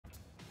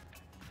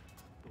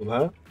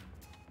What?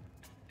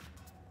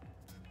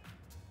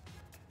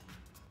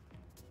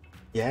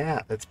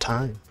 Yeah, it's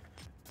time.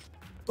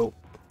 Oh,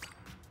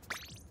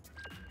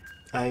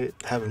 I've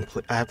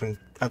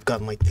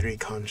gotten like 3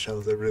 conch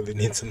shells. I really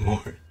need some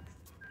more.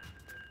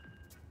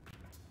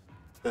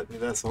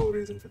 That's the whole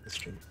reason for this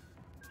stream.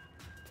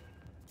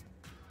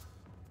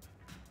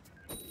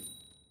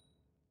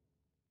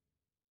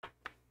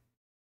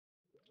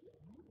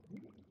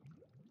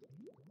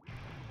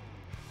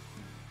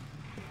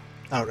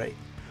 Alright.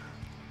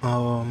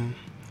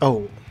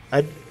 Oh,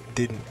 I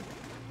didn't.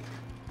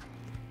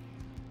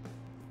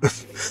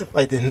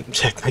 I didn't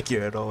check my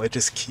gear at all. I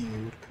just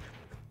queued.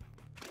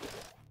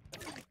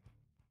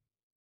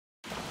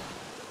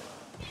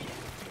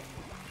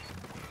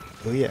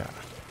 Oh yeah.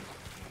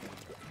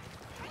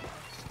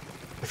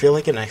 I feel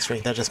like in X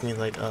rank that just means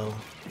like, oh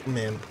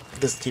man,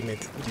 this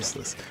teammate's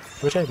useless.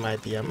 Which I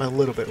might be. I'm a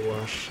little bit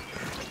washed.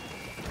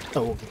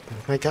 Oh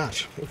my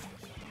gosh.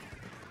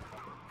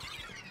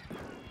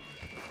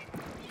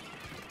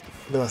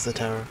 We lost the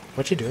tower.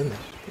 What you doing there?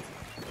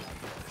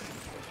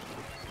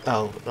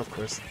 Oh, of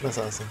course. That's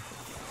awesome.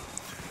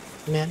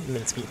 Man,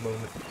 mincemeat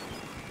moment.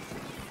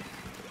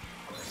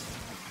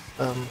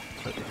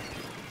 Okay.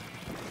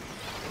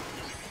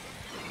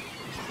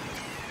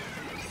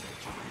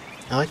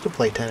 I like to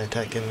play 10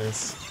 attack in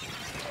this.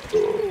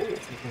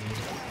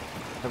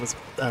 That was.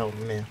 Oh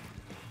man.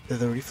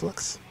 The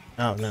reflux?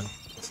 Oh no.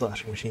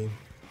 Slashing machine.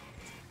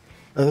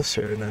 Oh,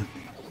 sure, no.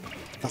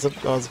 I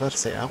was about to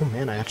say, oh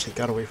man, I actually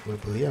got away from a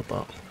Belia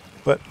ball.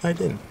 But I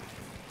didn't.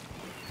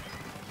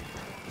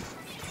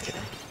 Okay.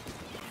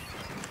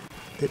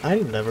 Dude, I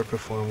never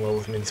perform well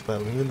with mini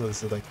spell, even though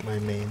this is like my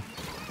main.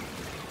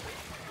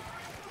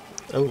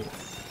 Oh.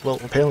 Well,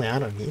 apparently I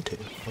don't need to.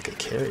 I'll get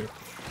carried.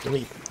 Let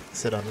me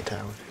sit on the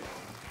tower.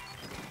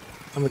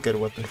 I'm a good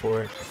weapon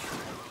for it.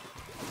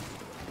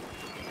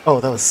 Oh,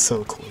 that was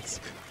so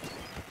close.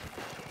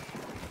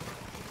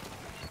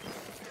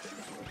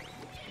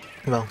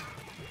 Well,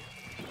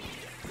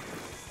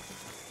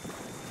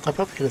 I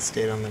probably could have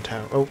stayed on the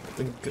tower. Oh,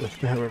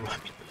 never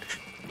mind.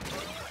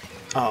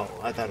 Oh,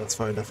 I thought it was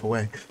far enough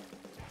away.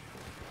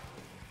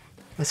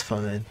 That's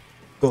fine.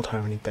 Gold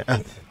Harmony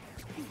bad.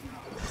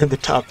 The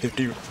top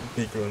 50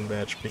 big run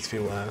badge makes me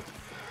laugh.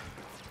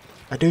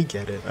 I do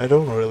get it. I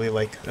don't really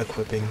like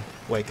equipping,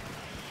 like,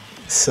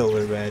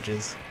 silver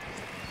badges.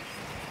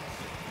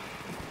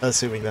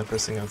 Assuming that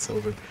person got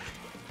silver.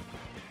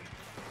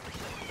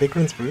 Big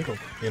run's brutal,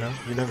 you know?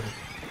 You never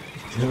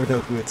know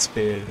who it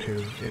spared and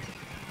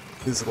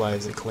whose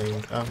lives it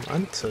claimed.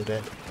 I'm so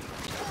dead.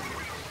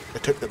 I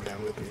took them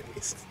down with me at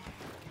least.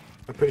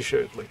 I'm pretty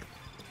sure, like,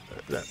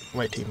 that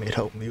my teammate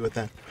helped me with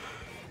that.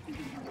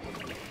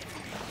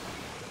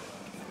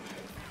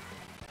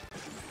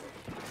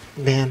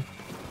 Man,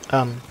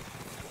 a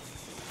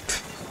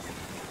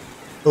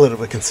little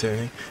bit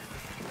concerning.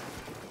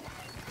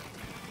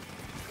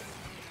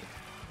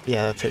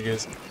 Yeah, that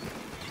figures.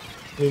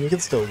 I mean, you can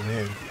still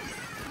win.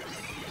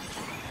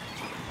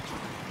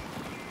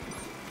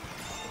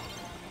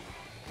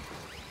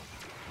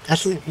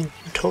 Actually, you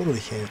totally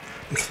can't.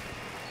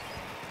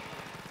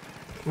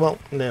 Well,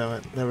 no,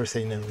 never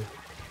say never.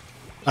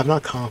 I'm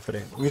not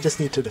confident. We just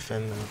need to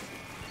defend them.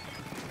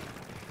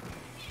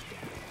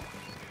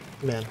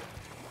 Man.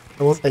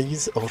 I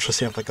use Ultra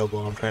Stamp like a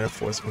bomb, trying to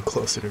force them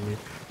closer to me.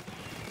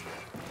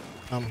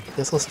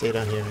 Guess I'll stay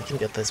down here. I can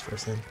get this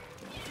person.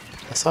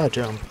 I saw a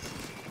jump.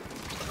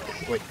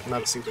 Like,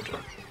 not a super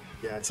jump.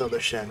 Yeah, I saw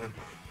the Shannon.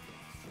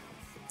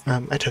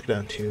 I took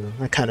down 2.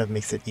 That kind of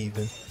makes it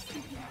even.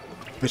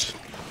 Which,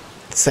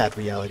 sad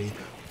reality.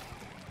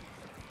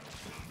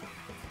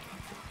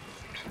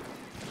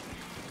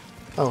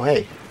 Oh,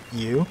 hey,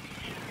 you?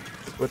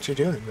 What you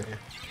doing there?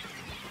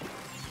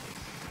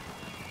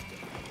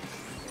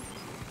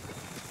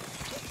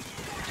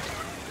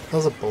 That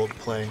was a bold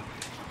play.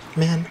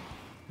 Man,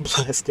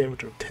 blast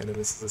damage of 10 of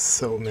this is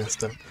so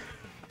messed up.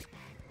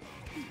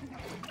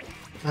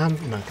 I'm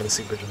not gonna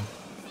super jump.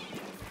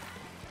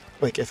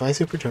 Like, if I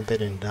super jump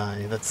in and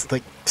die, that's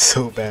like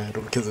so bad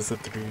because it's a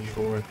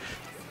 3v4.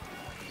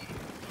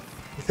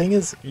 The thing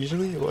is,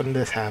 usually when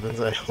this happens,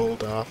 I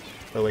hold off,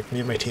 or like me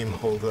and my team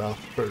hold off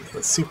for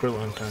a super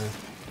long time.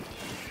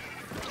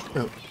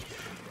 Oh.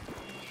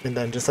 And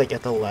then just like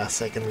at the last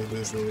second we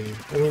lose the lead.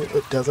 I mean,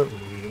 it doesn't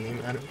really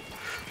matter.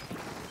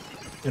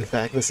 In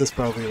fact, this is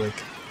probably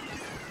like...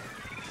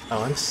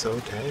 Oh, I'm so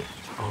dead.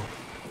 Oh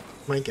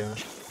my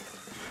gosh.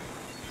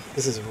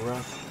 This is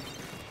rough.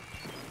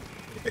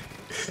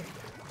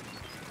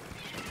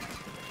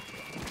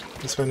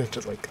 Just went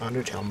into like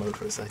Undertale mode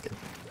for a second.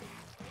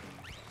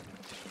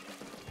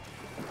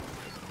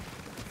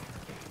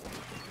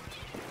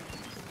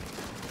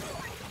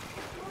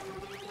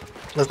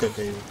 That's good,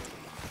 baby.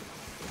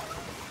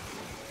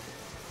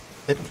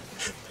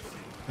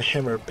 My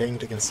hammer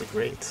banged against the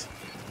grates.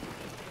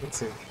 Let's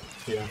see.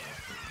 Yeah.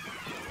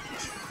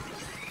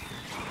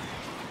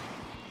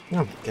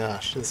 Oh my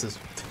gosh, this is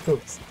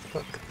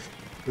fuck.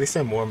 At least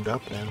I'm warmed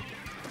up now.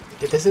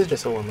 Yeah, this is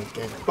just a warm-up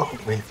game. Oh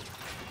man.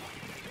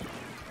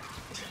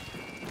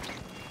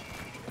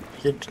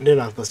 You're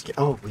not supposed to get.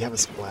 Oh, we have a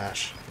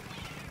splash.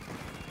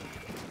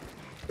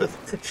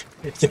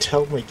 You can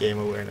tell my game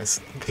awareness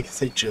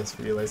because I just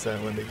realized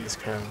that when they use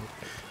crown.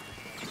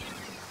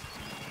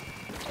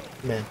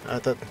 Man, I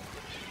thought.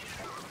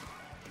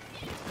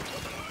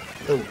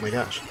 Oh my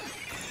gosh.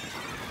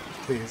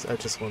 Please, I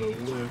just want to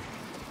live.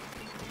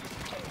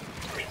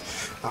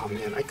 Oh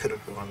man, I could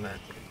have won that.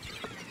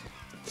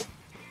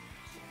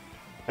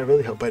 I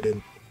really hope I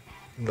didn't,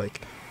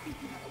 like,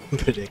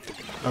 predict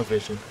a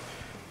vision.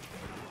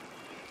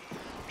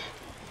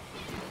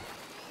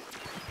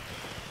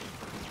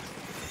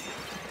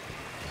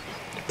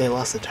 They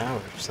lost the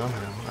tower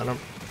somehow.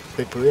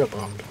 They Burrito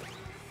bombed. I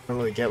don't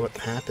really get what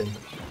happened.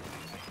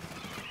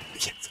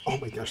 Yes, oh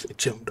my gosh, they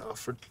jumped off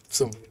for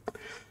some.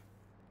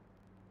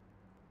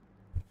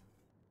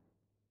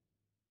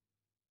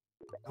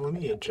 Let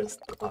me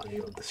adjust the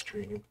audio of the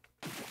stream.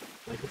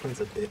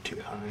 Microphone's a bit too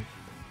high.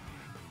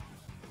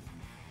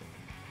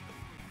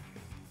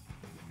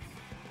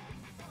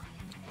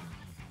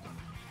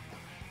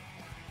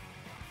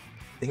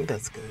 I think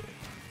that's good.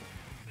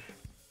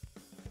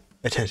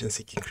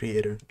 Attention-seeking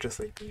creator, just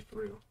like me, for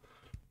real.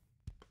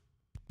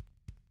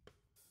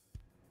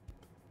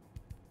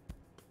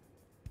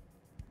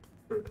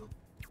 For real.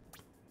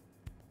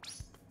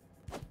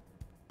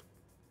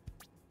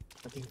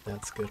 I think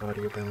that's good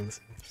audio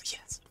balancing.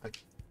 Yes! I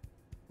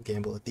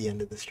gamble at the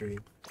end of the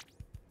stream.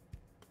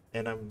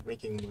 And I'm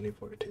making money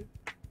for it too.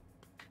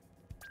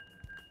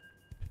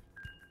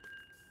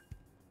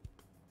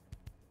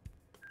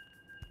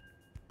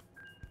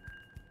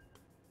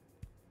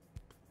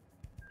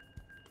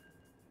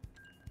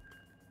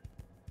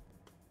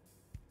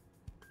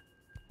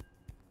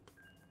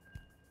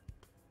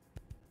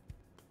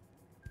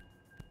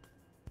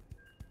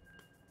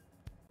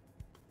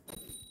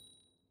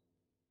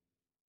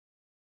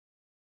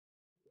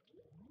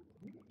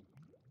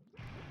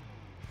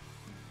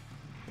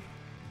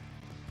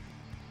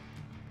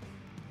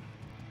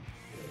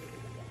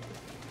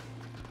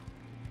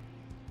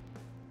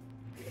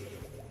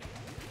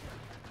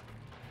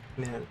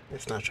 Man,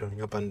 it's not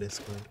showing up on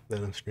Discord that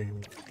I'm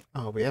streaming.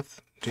 Oh, we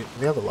have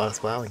a lot of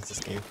Splowlings this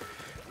game.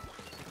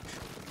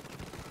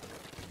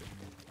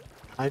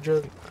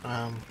 Hydra,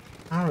 I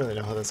don't really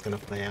know how that's gonna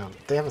play out.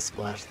 They have a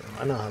splash though.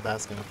 I know how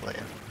that's gonna play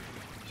out.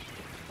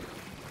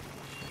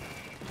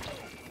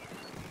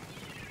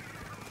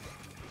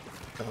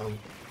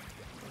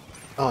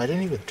 Oh, I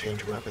didn't even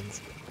change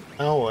weapons.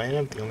 Oh, I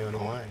am the only one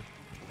alive.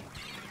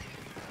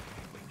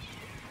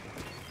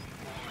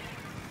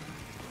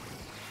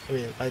 I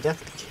mean, I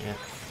definitely can't.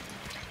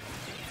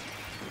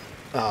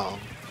 Oh,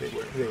 they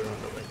were on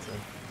the right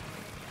side.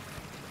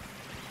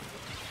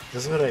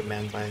 This is what I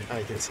meant by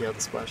I can see how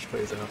the splash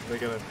plays out. They're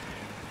gonna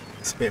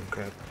spam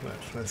crap.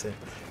 That's it.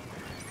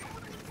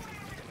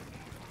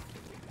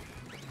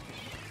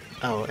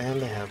 Oh,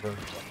 and they have a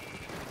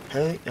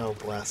oh,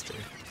 blaster.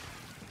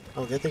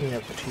 Oh, good thing you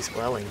have the two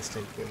Splowlings to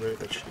get rid of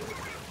that shield.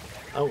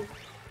 Oh,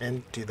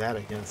 and do that,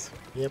 I guess.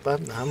 Yep,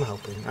 I'm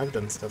helping. I've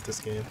done stuff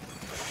this game.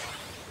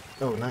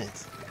 Oh,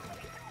 nice.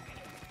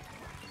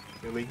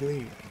 You're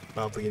legally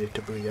obligated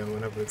to Booyah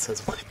whenever it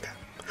says like that.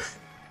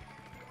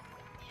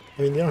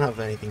 I mean, you don't have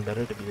anything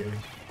better to be doing.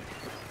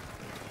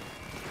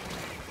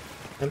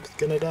 I'm just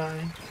gonna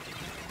die.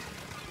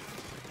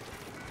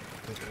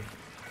 Okay.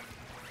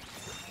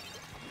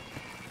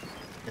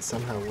 I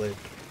somehow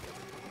lived.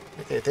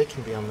 Okay, they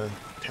can be on the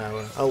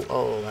tower. I'll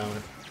allow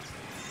it.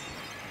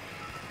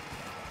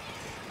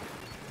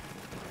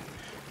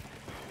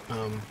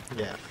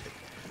 Yeah.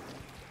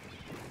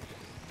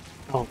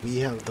 Oh, we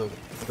have the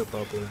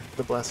bubbler.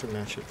 The blaster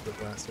matches the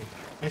blaster.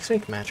 Next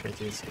week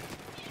matchmakers.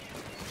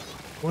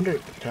 I wonder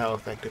how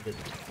effective it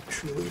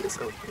truly is.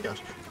 Oh my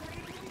gosh.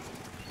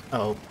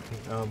 Oh,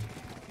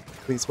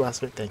 please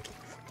blaster, thank you.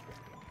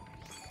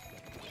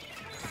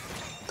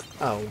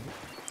 Oh.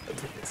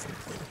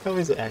 I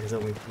always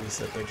accidentally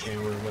reset my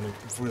camera when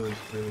it's really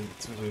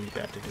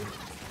bad to do.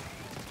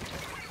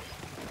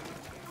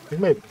 I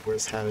think my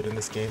worst habit in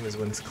this game is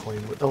when it's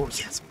claimless. Oh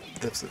yes,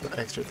 that's the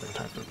extra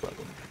time for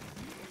bubble.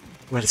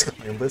 When it's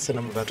claimless and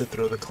I'm about to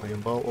throw the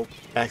claim ball, I'll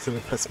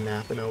accidentally press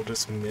map and I'll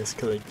just miss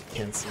because I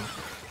can't see.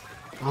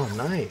 Oh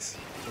nice,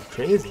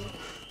 crazy.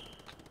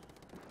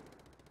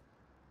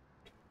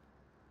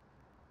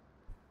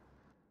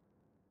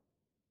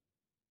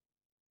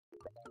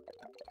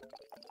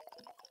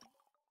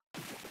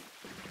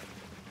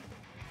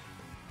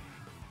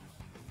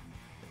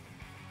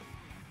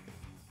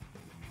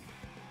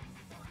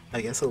 I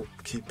guess I'll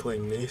keep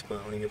playing mini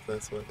spawning if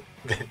that's what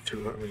that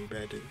 2 Harmony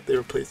bad did. They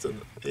replaced them.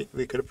 They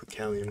could have put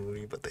Callie and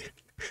Rooney, but they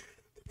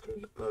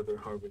put another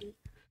Harmony.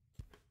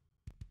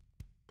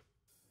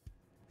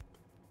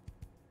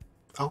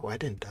 Oh, I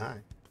didn't die.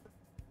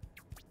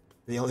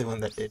 The only one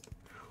that did.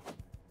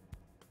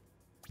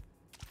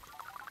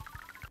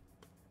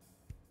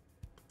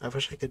 I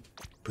wish I could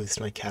boost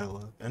my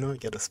catalog. I know I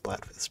get a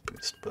Splatfist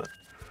boost, but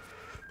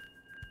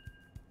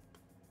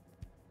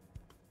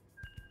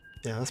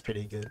yeah, that's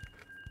pretty good.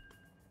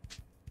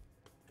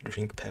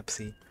 Drink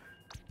Pepsi.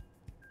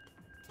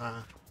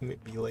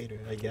 Maybe later,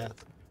 I guess.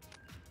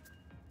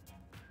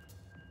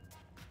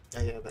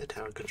 I have that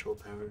tower control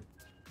power.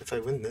 If I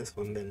win this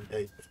one, then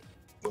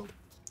well,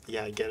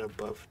 yeah, I get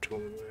above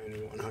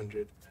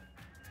 100.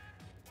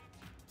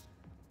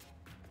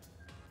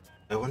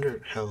 I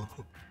wonder how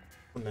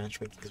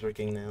matchmaking is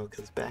working now,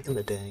 because back in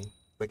the day,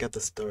 like at the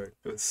start,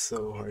 it was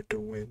so hard to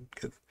win,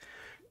 because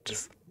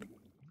just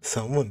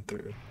someone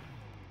threw.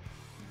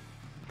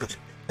 But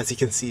as you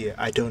can see,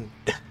 I don't,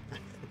 I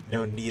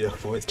don't need a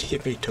fourth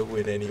teammate to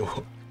win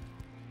anymore.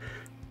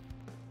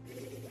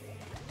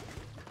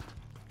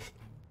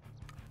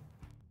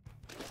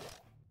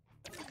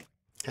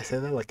 I say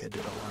that like I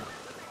did a lot.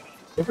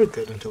 They were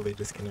good until they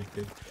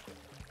disconnected.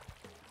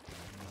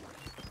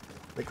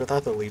 Like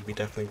without the lead, we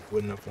definitely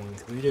wouldn't have won,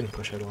 because we didn't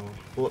push at all.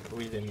 Well,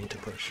 we didn't need to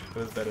push. It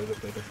was better to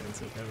play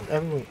defensive. And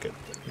everyone could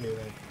knew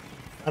that.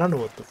 I don't know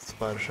what the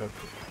splatter shot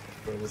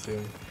bro was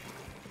doing.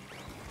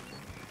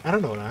 I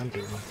don't know what I'm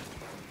doing.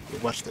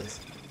 Watch this.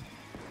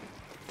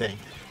 Dang.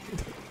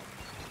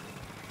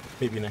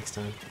 Maybe next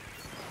time.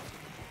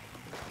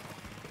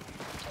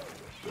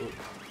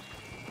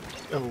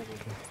 Oh.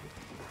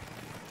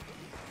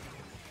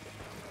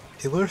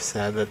 People are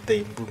sad that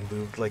they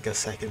removed like a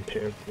second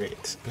pair of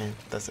grades. Man,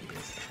 that's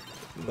amazing.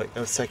 Like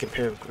a second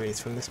pair of grades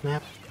from this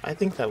map. I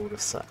think that would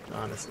have sucked,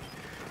 honestly.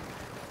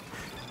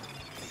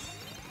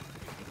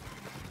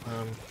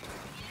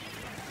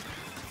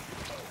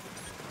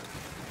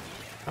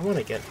 I want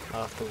to get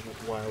off the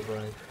wild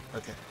ride.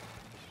 Okay.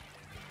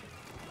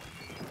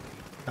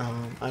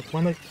 I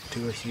want to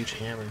do a huge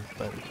hammer,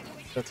 but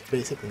that's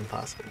basically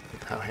impossible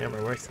with how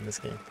hammer works in this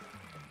game.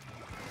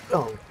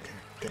 Oh, okay,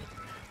 okay.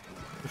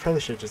 I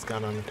probably should have just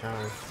gone on the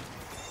tower.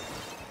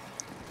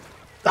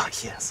 Ah,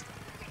 yes!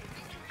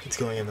 It's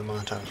going in the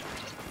montage.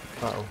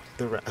 Uh-oh,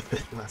 the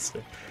Rapid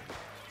Blaster.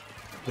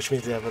 Which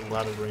means they have a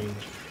lot of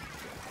range.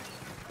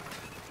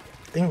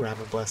 I think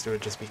Rapid Blaster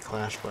would just be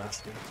Clash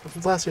Blaster.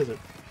 Rapid Blasters are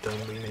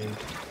dumbly named.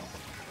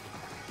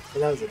 But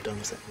that was a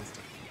dumb sentence.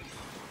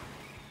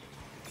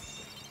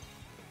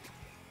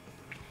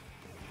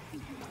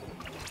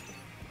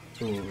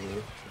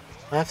 Ooh.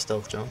 I have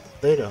stealth jump.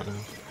 They don't know.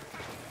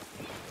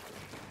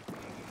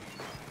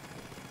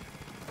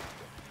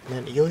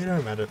 Man,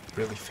 Eliodor might have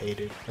really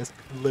faded. It's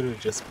literally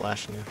just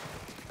splashing it.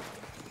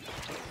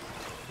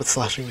 But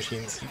slashing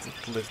machines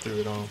live through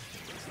it all.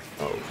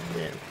 Oh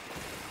man.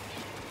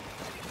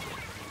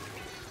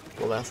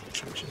 Well, that's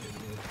slashing machine.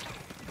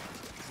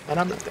 And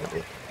I'm not gonna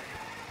win.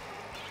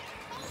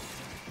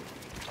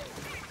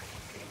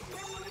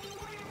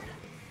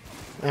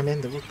 I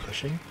mean, they were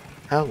pushing.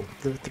 How?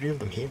 There were 3 of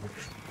them here.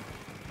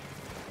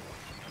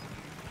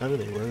 How do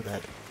they know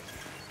that?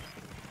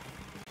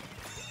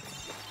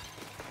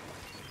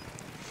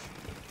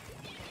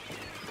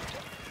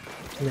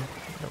 No,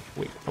 no,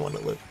 wait, I want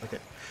to live. Okay.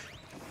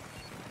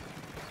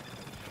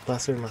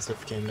 Blaster must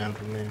have came down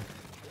from there.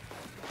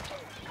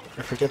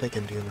 I forget they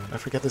can do that. I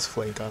forget there's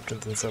flank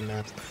options in some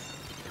maps.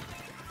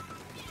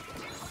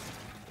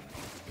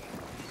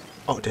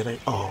 Oh, did I?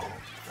 Oh,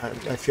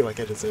 I feel like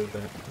I deserve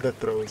that. That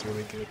throw was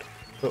really good.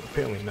 But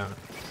apparently not.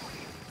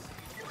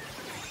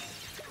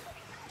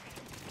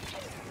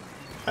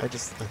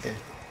 Okay.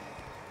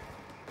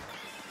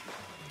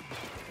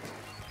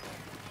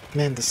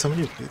 Man, there's so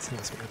many boots in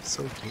this map. It's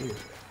so weird.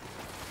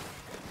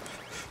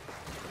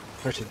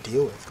 Hard to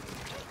deal with.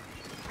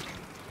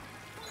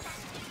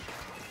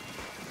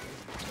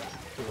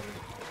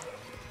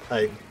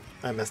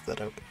 I messed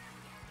that up.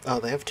 Oh,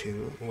 they have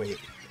 2. Wait,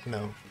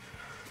 no.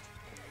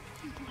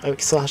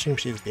 Slashing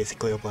machine is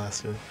basically a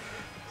blaster.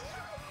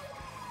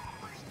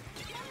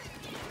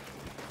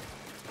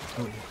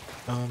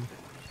 Oh,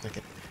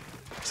 okay.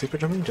 Super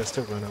jumping just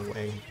to run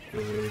away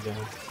was really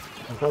bad.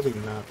 I'm probably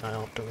not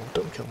optimal.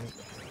 Don't kill me.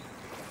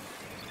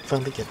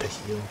 Finally get to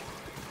heal.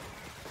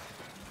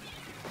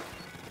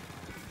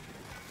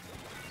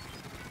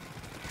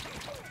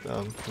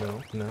 No,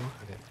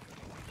 okay.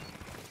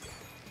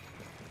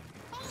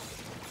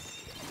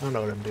 I don't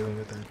know what I'm doing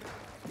with that.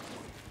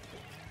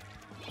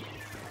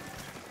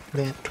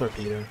 Man,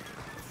 torpedo.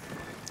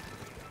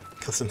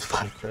 Custom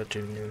spot for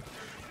Junior.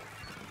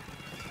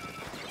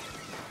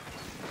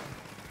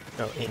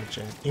 Oh,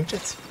 Inkjet.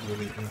 Inkjet's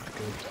really not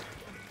good.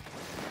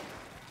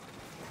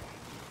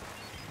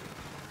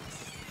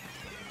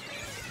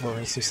 What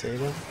makes you say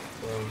that?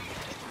 Well,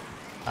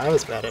 I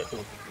was bad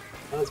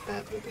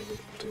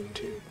with Doom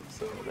too,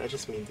 so that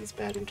just means he's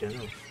bad in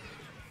general.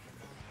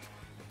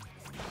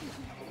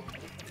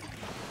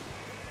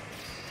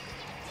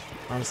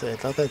 Honestly, I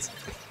thought that's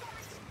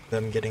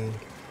them getting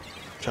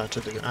shot to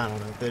the, I don't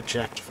know, they're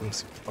jacked from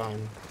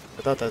spawn.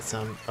 I thought that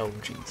sound, oh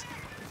jeez.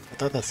 I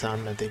thought that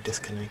sound meant they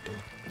disconnected.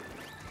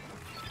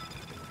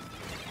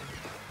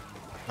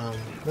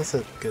 That's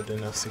a good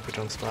enough super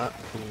jump spot.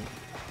 Ooh,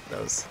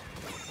 that was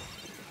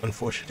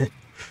unfortunate.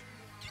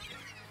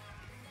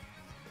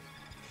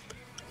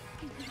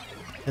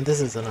 And this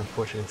is an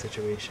unfortunate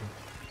situation.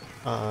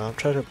 I'll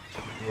try to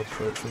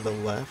approach from the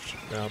left.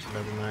 No,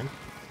 never mind.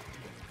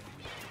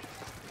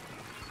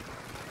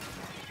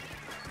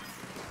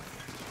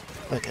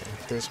 Okay,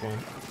 there's 1.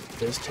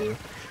 There's 2.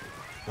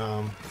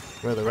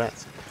 Where are the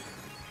rats?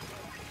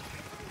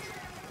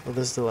 Oh,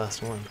 this is the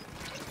last one.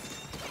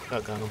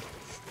 Oh, got him.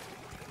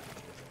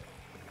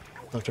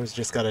 Sometimes you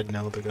just gotta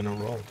know they're gonna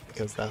roll,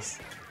 because that's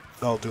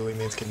all dueling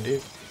mains can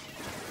do.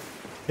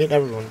 I mean,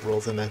 everyone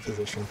rolls in that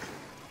position.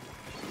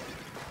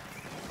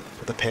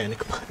 With a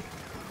panic button.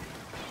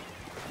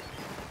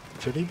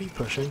 Should he be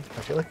pushing?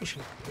 I feel like we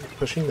should.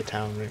 Pushing the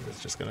town ring is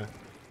just gonna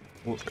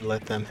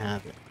let them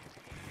have it.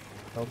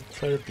 I'll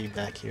try to be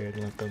back here and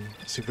let them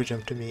super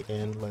jump to me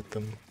and let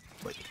them,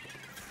 like,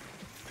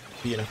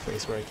 be in a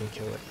place where I can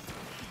kill it.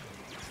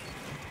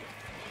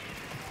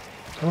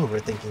 I'm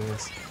overthinking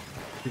this.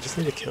 We just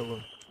need to kill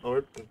them.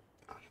 Or,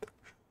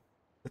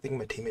 I think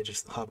my teammate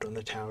just hopped on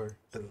the tower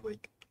and,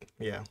 like,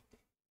 yeah.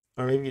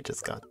 Or maybe he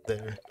just got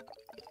there.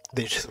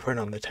 They just weren't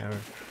on the tower.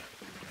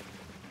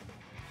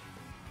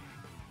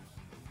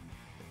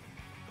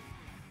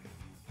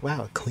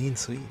 Wow, a clean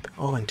sweep.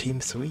 Oh, and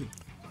team sweep.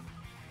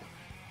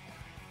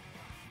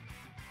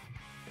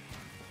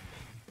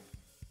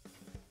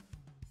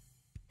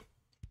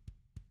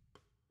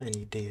 I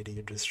need Deity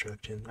of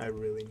Destruction. I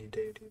really need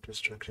Deity of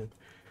Destruction.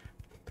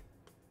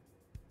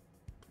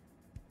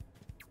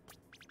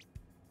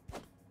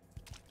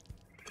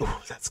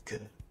 Oh, that's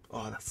good.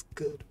 Oh, that's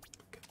good.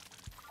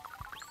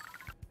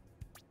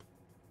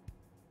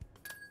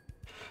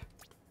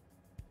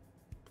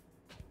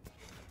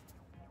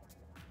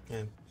 Yeah,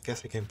 I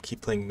guess I can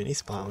keep playing mini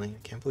spawning. I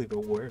can't believe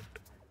it worked.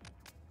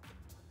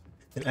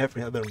 And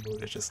every other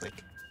mode is just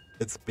like,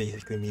 it's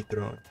basically me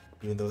throwing,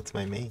 even though it's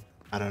my main.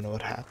 I don't know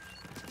what happened.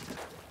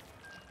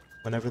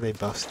 Whenever they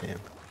buff Stamp,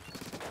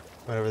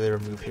 whenever they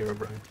remove Hero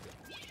Brian.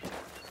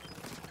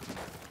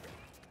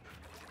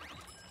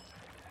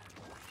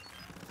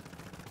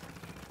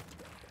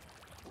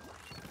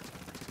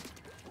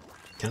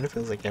 Kind of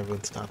feels like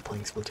everyone stopped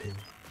playing Splatoon.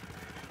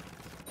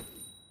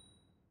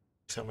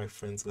 So my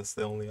friends list,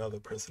 the only other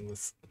person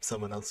was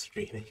someone else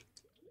streaming.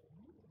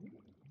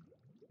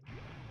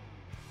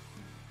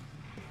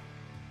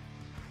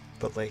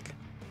 But like,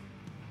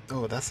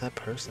 oh, that's that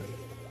person.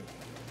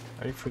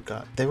 I already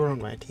forgot. They were on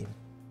my team.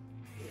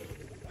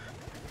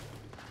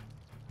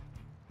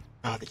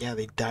 Oh, yeah,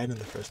 they died in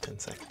the first 10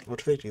 seconds. What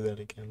if they do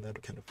that again? That'd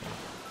be kind of fun.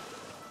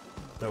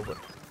 No, but...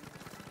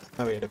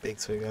 Oh, we had a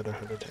big swing. I had a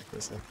heart attack for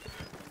a second.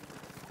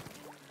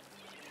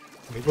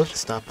 People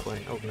just stop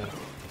playing. Oh, no.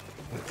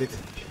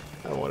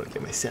 I don't want to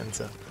get my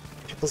sense up.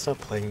 People stop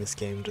playing this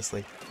game just,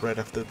 like, right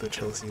after the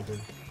chill season.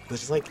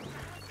 There's just, like,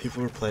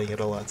 people were playing it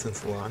a lot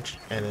since launch,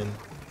 and then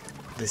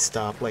they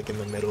stopped, like, in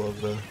the middle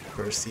of the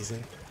first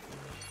season.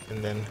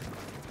 And then,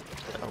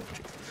 oh,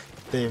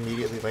 they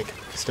immediately like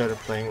started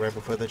playing right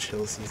before the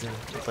chill season.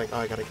 It's like, oh,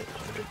 I gotta get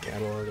 100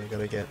 catalog, I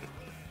gotta get,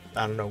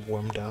 I don't know,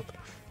 warmed up,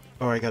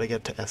 or I gotta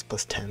get to S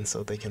plus 10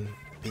 so they can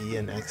be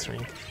in X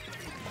rank.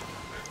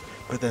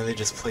 But then they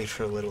just played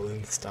for a little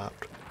and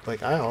stopped.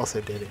 Like, I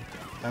also did it.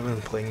 I've been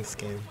playing this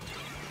game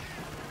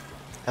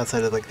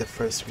outside of like the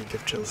first week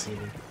of chill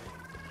season,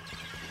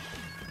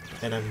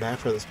 and I'm back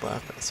for this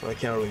Black Pass, so I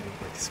can't really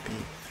like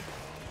speak.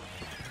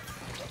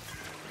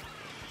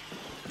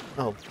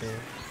 Oh man.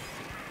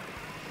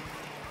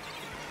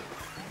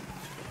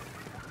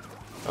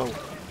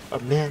 Oh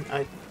man,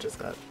 I just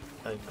got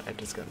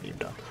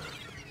beamed up.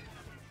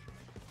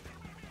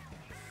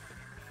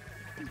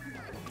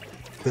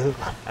 This is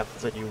what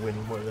happens when you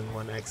win more than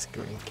one X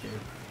rank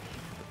game.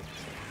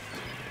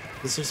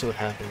 This is what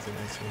happens in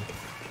X rank.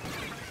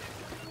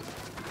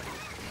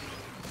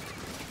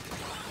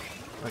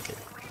 Okay.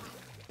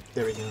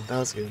 There we go, that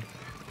was good.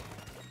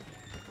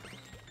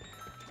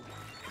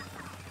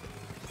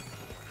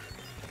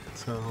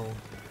 So,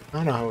 I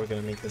don't know how we're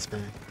gonna make this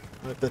back.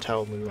 Let the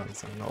towel move on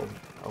its own,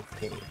 I'll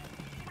paint. You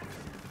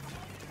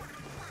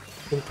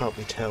can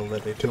probably tell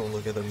that I don't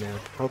look at the map,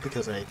 probably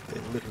because I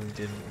literally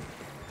didn't.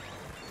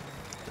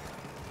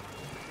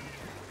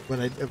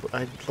 When I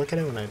look at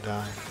it when I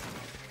die.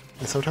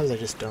 And sometimes I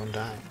just don't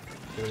die.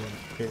 I'm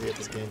crazy at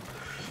this game.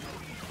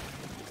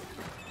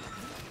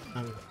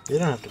 You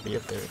don't have to be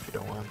up there if you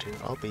don't want to.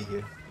 I'll be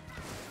here.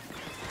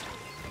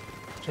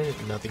 I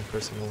have nothing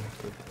personal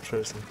with the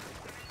person.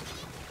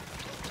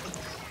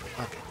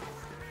 Okay.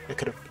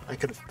 I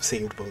could have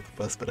saved both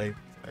of us, but I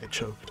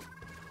choked.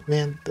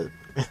 Man, the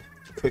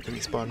quick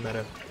respawn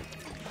meta.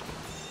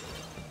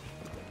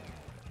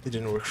 It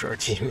didn't work for our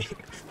teaming.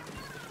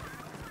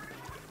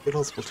 Good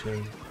old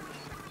Splatoon.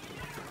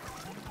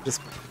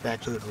 Just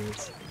back to the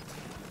roots.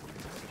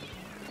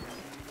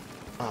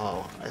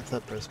 Oh, I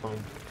thought the respawn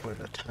went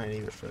a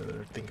tiny bit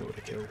further. I think it would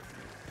have killed.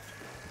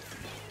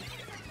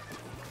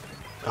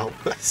 Oh,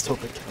 I stole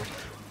the kill.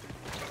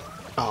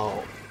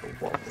 Oh,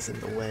 the wall was in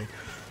the way.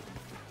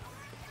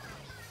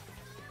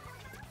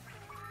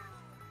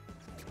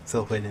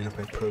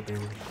 Self-identified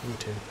programmer. Me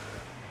too.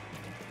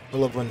 I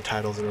love when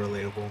titles are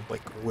relatable,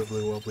 like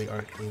Wibbly Wobbly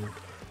Arcane.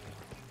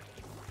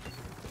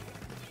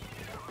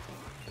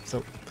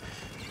 So,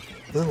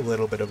 there's a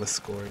little bit of a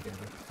score again.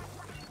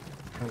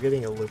 I'm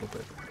getting a little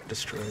bit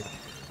destroyed.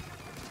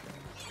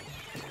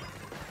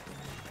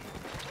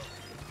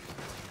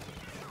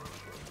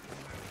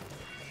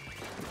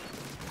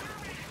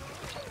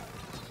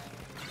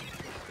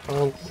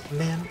 Oh,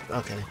 man.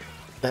 Okay.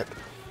 That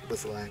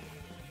was lag.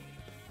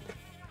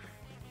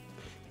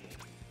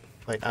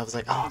 Like, I was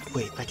like, oh,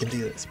 wait, I can do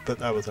this.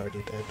 But I was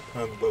already dead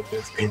on low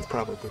bit screens,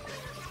 probably.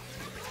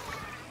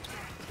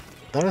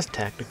 That was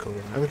tactical.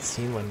 I haven't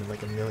seen one in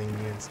like a million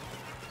years.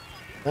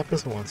 That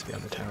person wants to be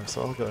on the tower,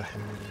 so I'll go ahead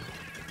and...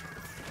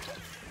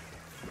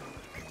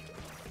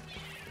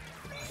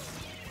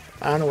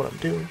 I don't know what I'm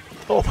doing.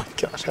 Oh my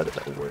gosh, how did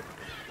that work?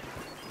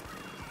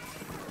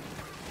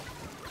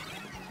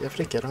 You have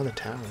to get on the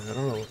tower. I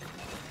don't know.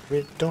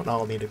 We don't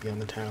all need to be on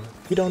the tower.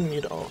 We don't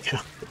need to all get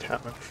on the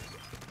tower.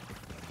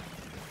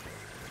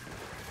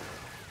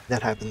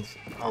 That happens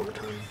all the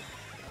time.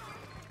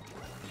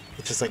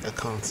 It's just like a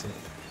constant.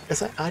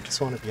 I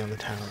just want to be on the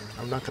tower.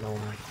 I'm not gonna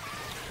lie.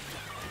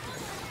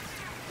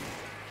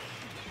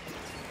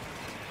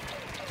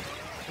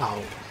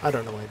 Oh, I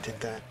don't know why I did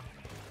that.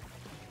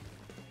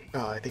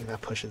 Oh, I think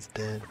that push is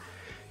dead.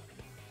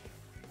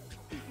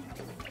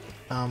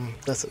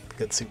 That's a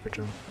good super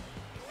jump.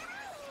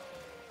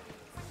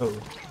 Oh,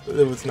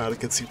 it was not a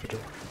good super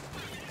jump.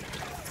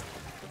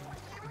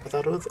 I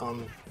thought it was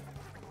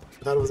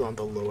on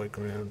the lower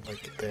ground,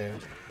 like there.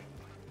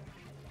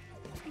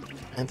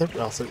 And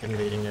they're also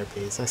invading our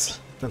base. I saw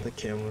on the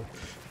camera.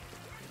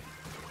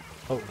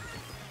 Oh,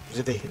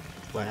 did they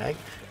lag?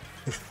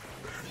 It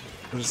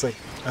was just like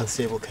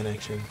unstable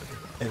connection,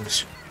 and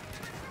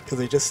because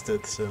they just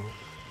stood still.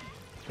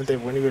 But they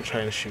weren't even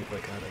trying to shoot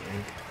like that, I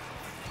think.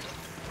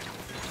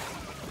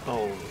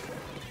 Oh,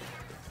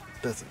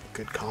 that's a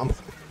good combo.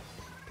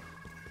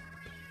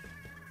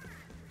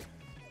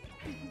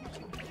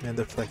 And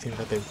they're flexing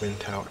that they win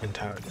tower and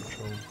tower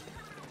control.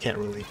 Can't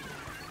really.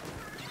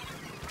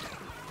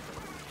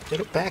 Get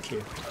it back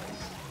here.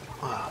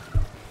 Wow.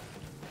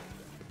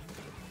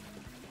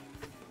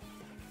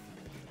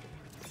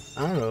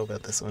 I don't know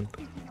about this one.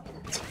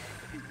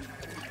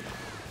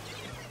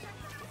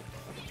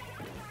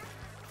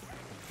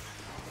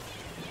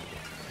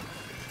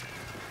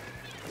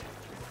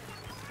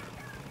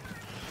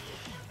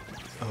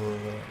 Oh,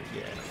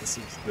 yeah, this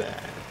is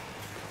bad.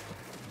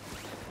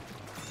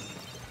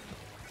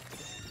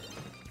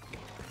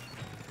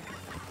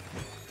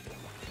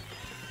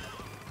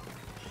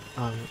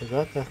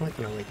 That's not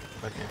gonna like,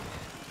 okay.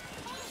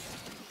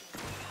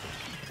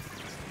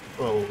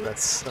 Oh, that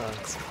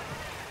sucks.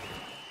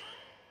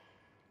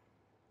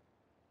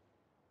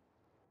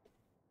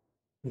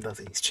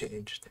 Nothing's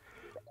changed.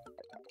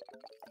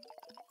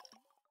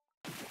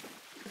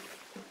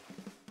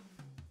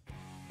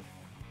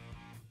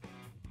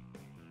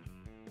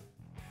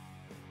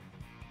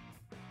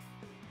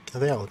 Are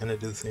they all gonna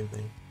do the same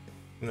thing?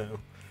 No.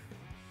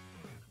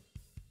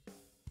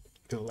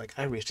 People like,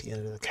 I reached the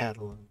end of the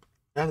catalog.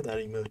 I have that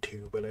emote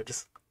too, but I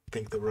just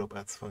think the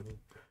robot's funny.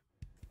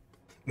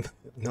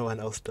 No one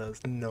else does.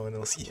 No one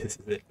else uses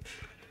it.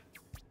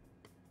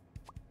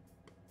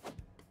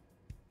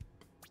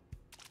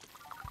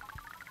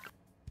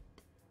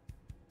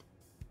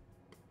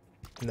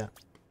 No.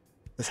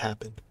 This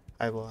happened.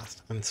 I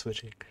lost. I'm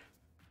switching.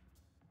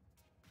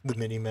 The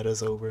mini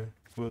meta's over.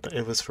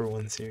 It was for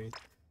one series.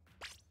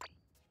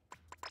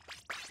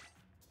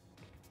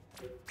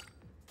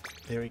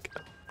 There we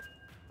go.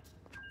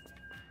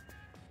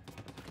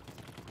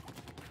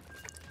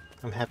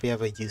 I'm happy I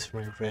have a use for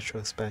my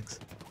retrospects.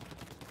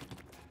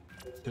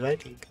 Did I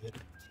do good?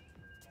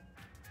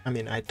 I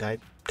mean, I died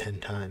 10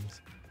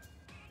 times.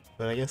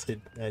 But I guess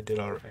I did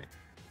alright.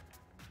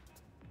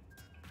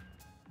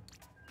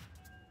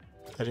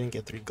 I didn't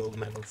get 3 gold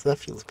medals. That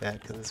feels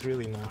bad because it's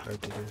really not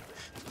hard to do.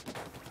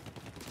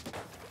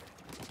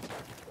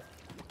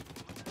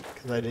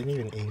 Because I didn't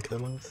even ink the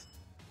most.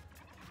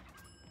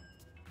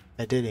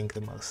 I did ink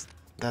the most.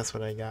 That's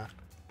what I got.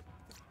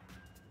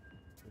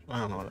 I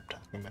don't know what I'm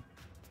talking about.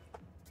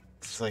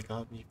 It's like,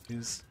 oh,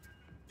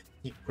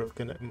 you've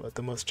broken at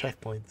the most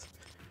checkpoints.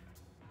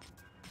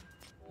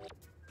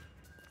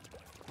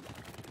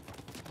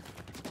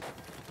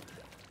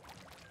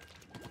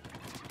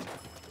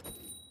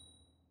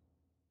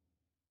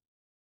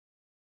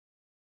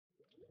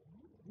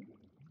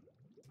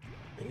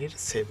 I need to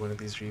save one of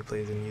these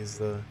replays and use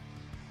the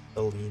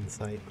lean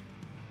site.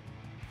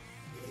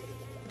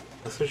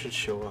 I also should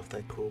show off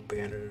that cool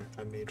banner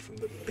I made from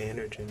the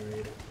banner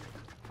generator.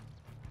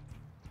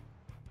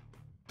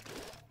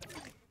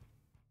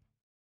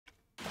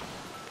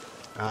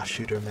 Ah,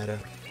 shooter meta.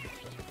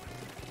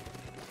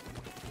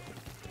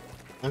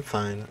 I'm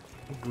fine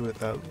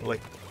without,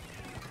 like,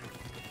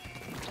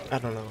 I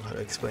don't know how to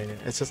explain it.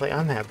 It's just like,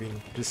 I'm happy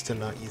just to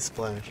not use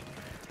Splash.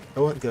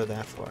 I won't go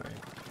that far.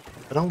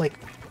 I don't like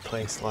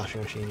playing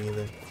Sloshing Machine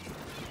either.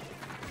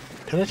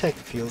 Penatech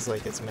feels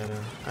like it's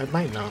meta. I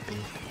might not be.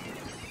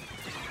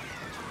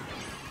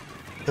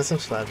 Custom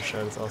Splatter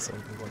Shot is also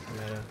like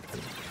meta.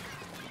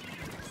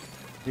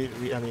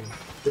 I mean,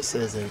 this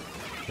isn't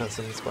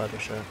Custom Splatter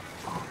Shot.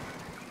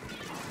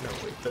 No,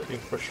 wait, the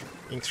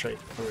ink stripe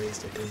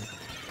erased, I didn't.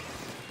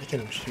 I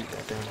can shoot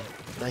that down.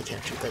 I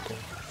can't shoot that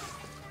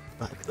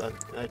down.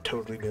 I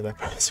totally knew that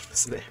person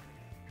was there.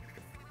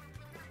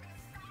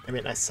 I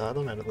mean, I saw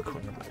them out of the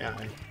corner of my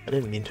eye. I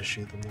didn't mean to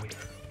shoot them though.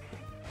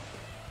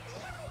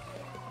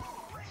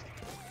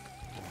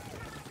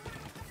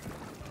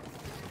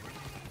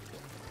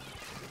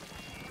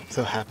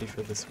 So happy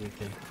for this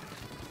weekend.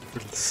 For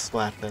the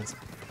Splatfest.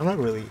 I'm not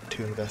really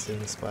too invested in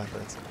the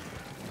Splatfest.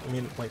 I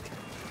mean, like,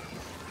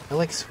 I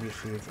like sweet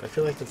foods. I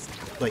feel like it's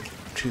like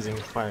choosing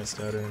a fire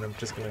starter and I'm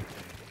just gonna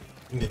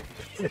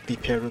be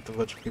paired with a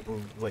bunch of people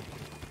like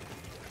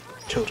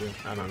children.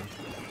 I don't know.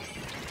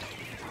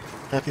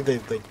 Happy they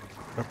like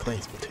are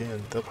playing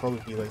Splatoon. They'll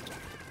probably be like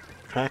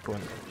track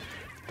one.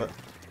 But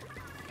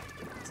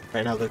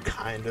right now they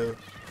kind of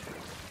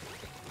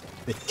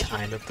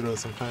throw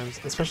sometimes,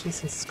 especially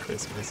since it's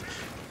Christmas.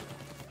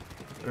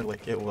 Or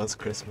like it was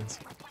Christmas.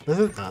 This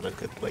is not a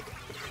good like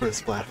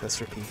first Splatfest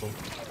for people.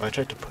 I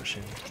tried to push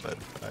him, but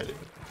I didn't.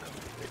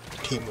 The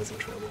team was in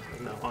trouble.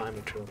 Now I'm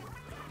in trouble.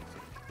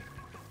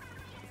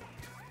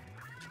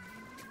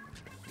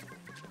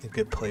 A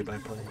good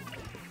play-by-play.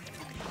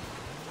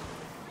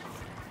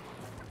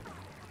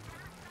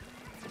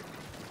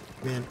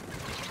 Man,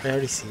 I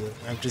already see it.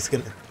 I'm just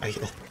gonna. I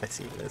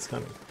see it. It's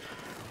coming.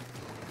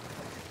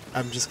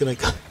 I'm just gonna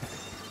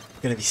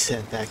be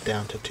sent back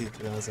down to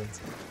 2000s.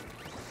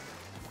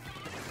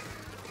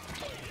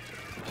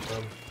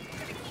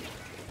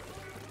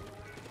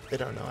 They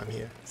don't know I'm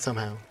here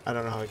somehow. I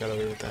don't know how I got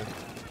away with that.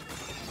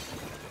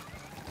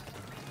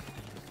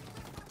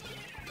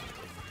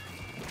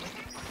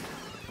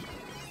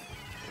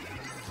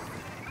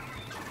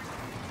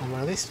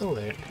 Are they still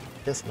there?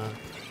 Guess not.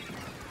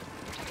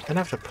 I'm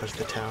gonna have to push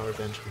the tower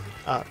eventually.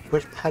 How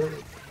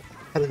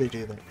do they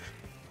do that?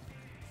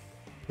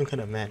 Some kind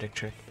of magic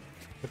trick.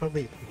 They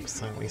probably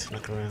silently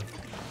snuck around.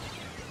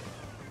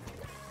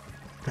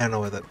 I don't know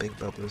why that big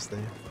bubbler's there.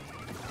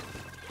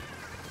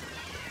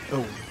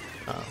 Oh.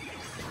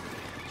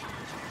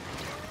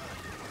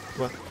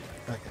 What?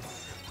 Okay.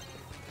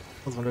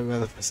 I was wondering why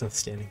the person's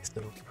standing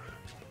still.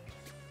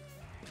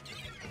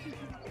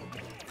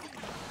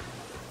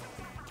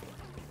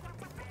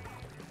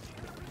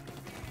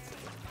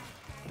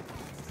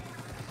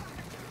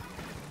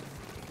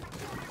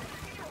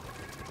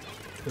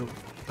 So,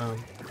 are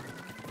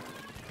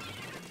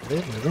they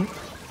moving?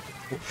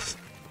 Oops.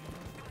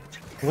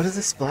 What is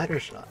this splatter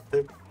shot?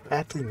 They're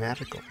actually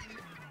magical.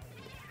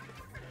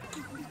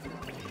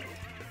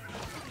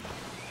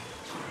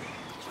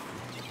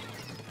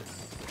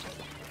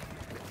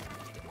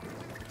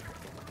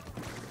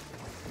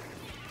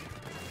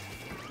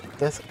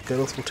 That's good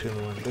old Splatoon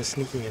 1. They're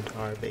sneaking into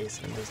our base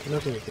and there's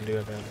nothing you can do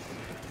about it.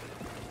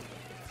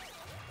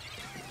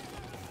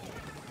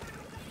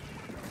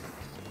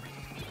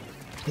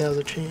 Now's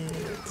a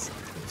chance.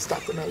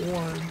 Stop them at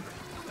 1.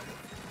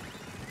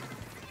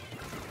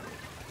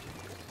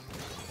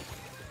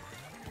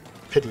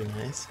 Pretty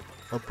nice.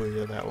 I'll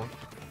booyah that one.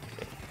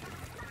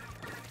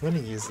 I'm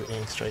gonna use the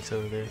aim strikes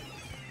over there.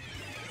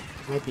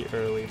 Might be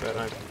early, but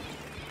I'm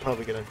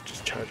probably gonna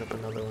just charge up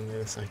another one in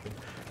a second.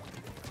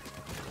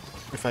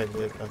 If I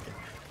live, okay.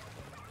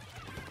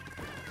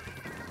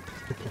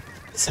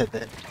 Said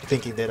that,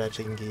 thinking they'd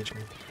actually engage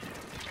me.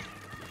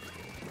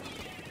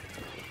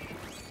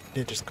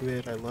 Ninja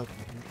Squid, I love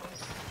you.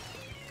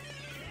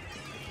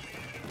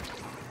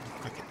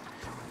 Okay.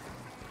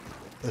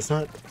 It's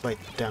not, like,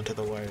 down to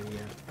the wire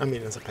yet. I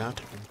mean, it's about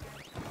to be.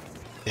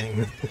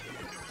 Dang.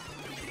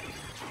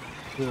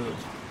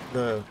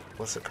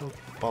 What's it called?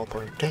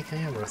 Ballpoint. Dang, I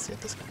am rusty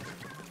at this point.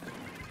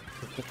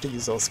 I have to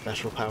use all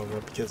special power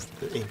up because of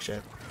the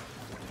inkjet.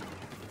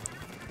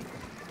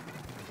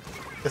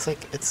 It's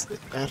like, it's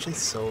actually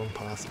so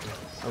impossible.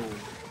 Oh.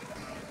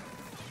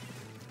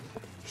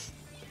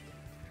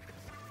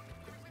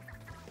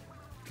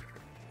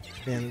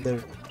 Man,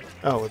 they're...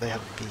 Oh, they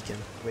have a beacon.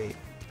 Wait,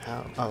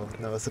 how? Oh,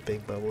 no, it's a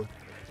big bubble.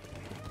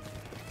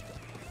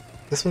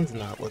 This one's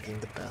not looking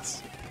the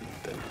best.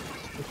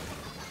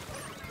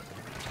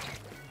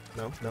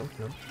 No, no,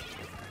 no.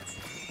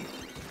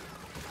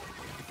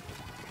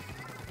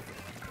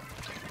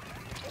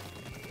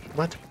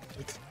 What?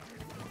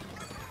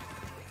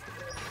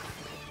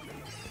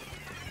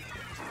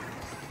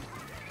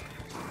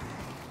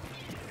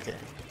 Okay,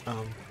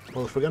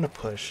 well, if we're gonna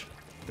push,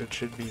 it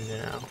should be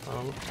now.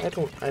 I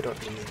don't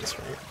need this,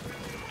 right?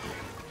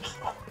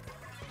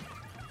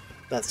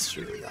 That's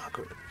really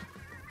awkward.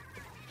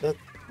 That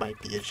might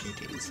be a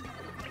GG's.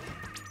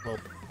 Well,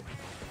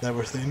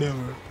 never say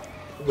never.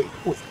 Wait.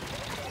 Oh.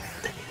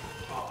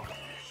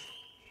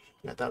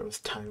 I thought it was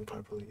timed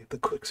properly. The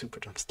quick super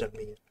jump stunned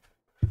me.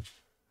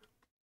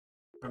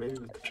 Or maybe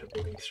with the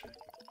triple E strike.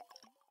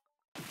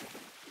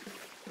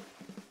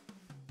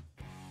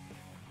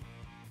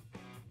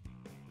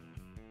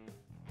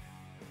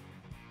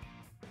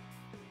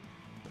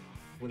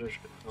 I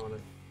want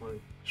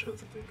to show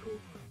something cool.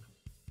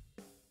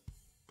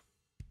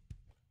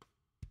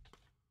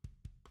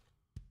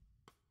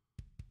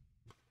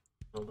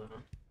 Hold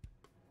on.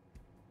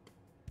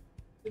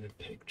 In the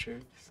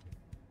pictures.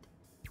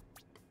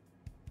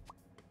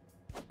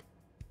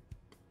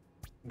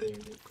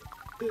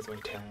 There's my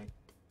tag.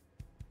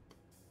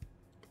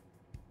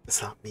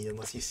 It's not me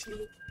unless you see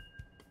it.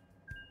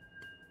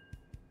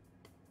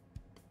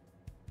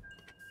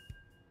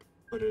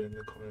 put it in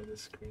the corner of the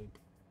screen.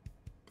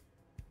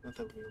 Not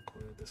the real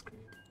corner of the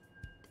screen.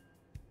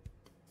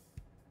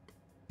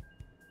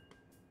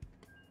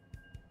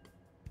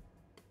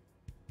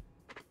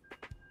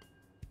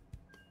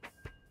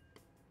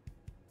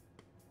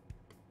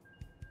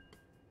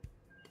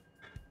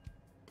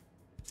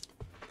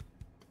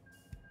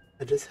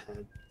 I just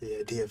had the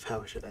idea of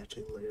how I should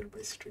actually layer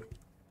my stream.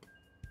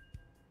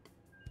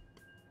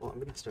 Well, I'm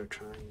gonna start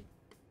trying.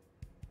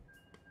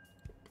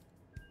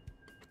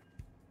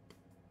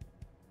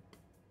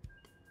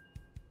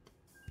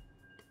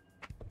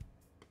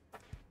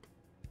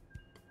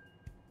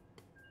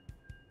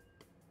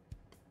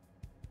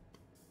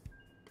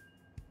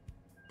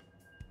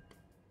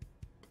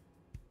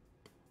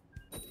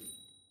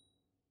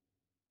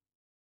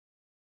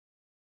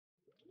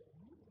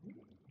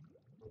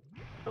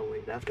 Oh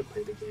wait, I have to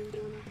play the game,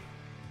 don't I?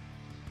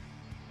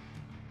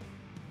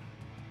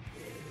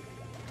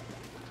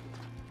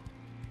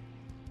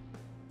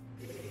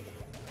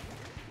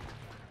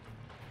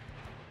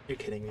 You're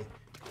kidding me.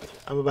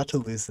 I'm about to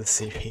lose this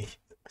series.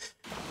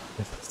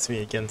 If it's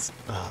me against,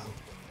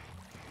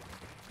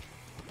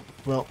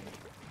 well,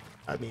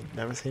 I mean,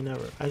 never say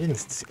never. I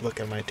didn't look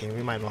at my team.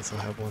 We might also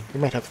have one. We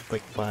might have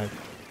like 5.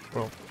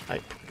 Well,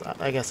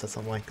 I guess that's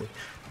unlikely.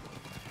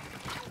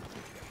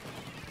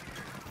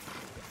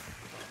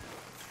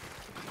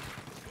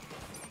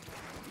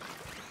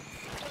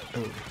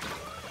 Oh.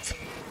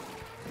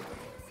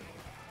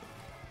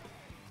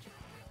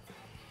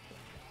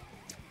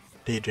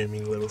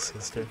 Daydreaming little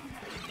sister.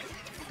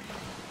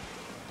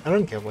 I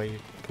don't get why you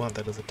want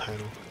that as a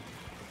title.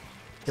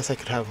 Guess I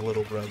could have a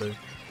little brother,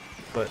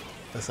 but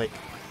that's like,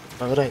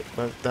 why would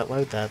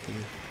that be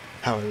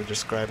how I would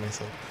describe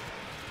myself?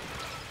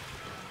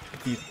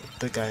 I'd be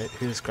the guy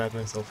who described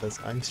myself as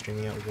I'm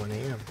streaming at 1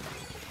 AM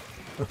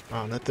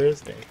on a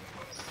Thursday.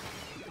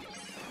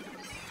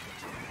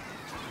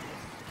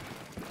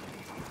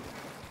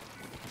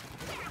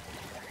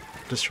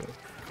 Destroy.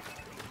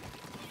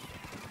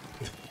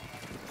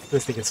 I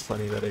just think it's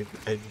funny that I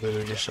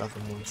literally just shot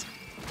them once.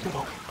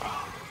 Oh,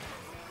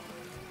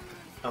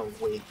 oh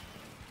wait.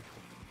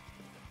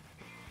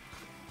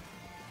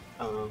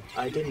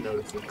 I didn't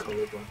notice the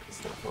color block and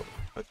stuff. Oh,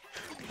 okay.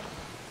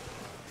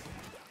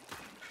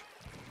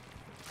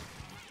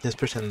 Just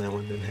pretend that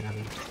one didn't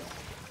happen.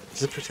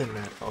 Just pretend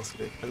that also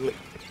did. Like,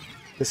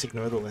 just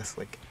ignore the last,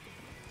 like,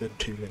 the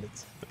 2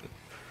 minutes.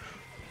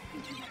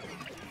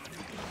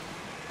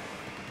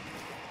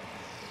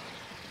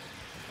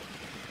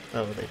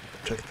 Oh, they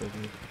took the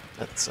lead.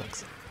 That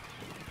sucks.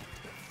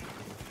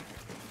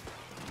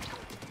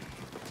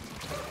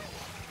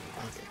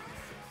 Okay.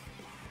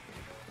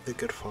 The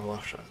good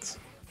fall-off shots.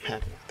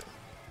 Happy with that.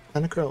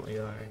 Kinda curl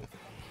AR.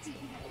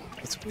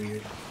 It's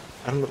weird.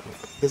 I don't know.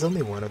 There's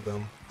only one of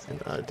them,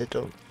 and I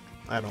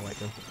don't like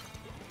them.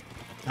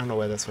 I don't know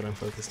why that's what I'm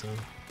focused on.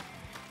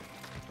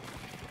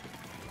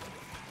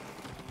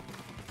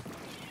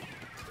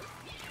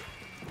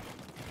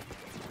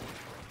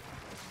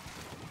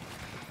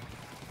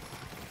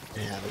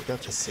 Yeah, they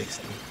got to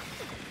 60.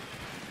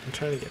 I'm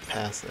trying to get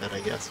past that, I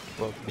guess.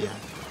 Well, yeah.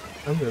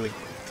 I'm really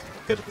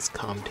good at this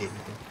commentating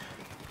thing.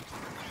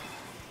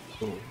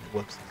 Ooh,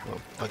 whoops. Oh,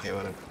 okay,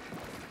 whatever.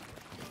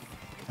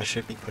 I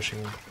should be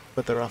pushing them,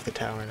 but they're off the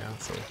tower now,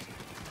 so...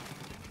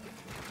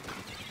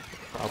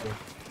 problem.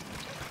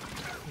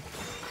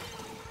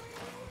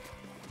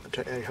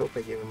 I hope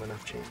I gave him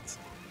enough chance.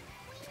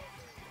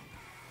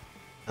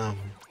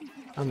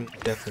 I'm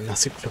definitely not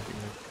super jumping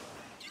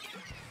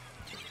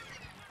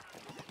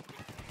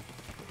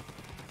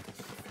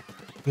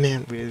now.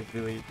 Man,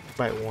 really,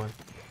 by 1.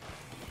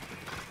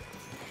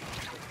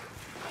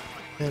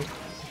 Man.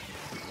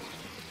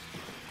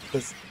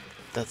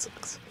 That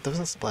sucks. That was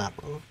a splat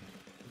roll.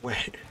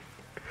 Wait.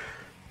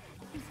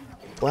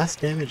 Blast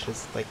damage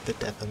is like the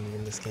death of me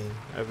in this game,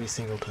 every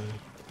single time.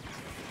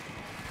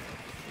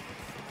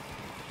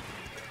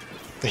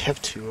 They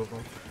have 2 of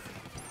them.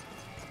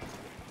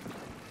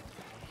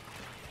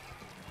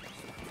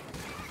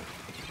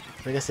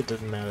 I guess it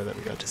didn't matter that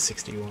we got to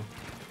 61.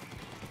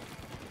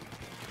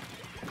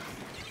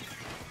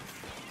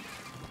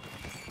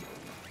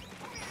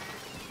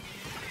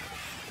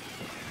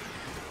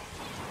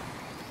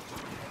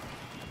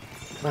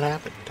 What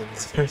happened to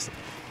this person?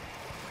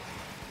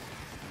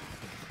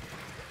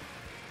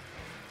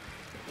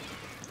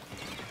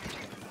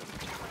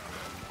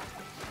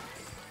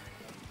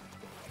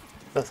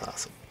 That's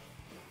awesome.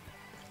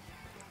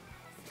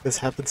 This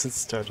happened since the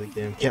start of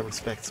the game. Can't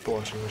respect the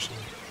washing machine.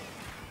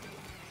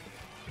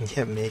 You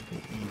can't make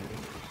me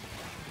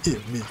either.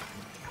 Yeah, me.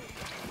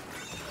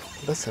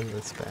 Let's send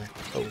this back.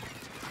 Oh.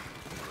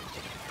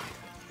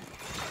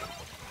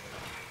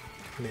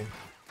 Man.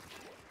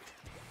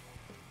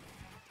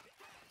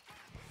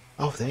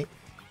 Oh, they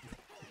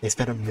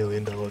spent $1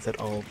 million at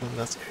all of them.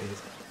 That's crazy.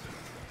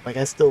 Like,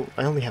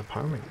 I only have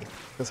Harmony,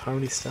 because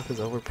Harmony stuff is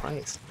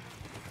overpriced.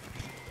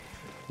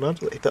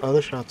 Not like the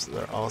other shops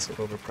that are also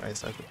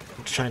overpriced.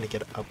 I'm trying to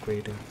get an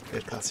upgrade and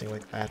it costing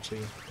like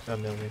actually $1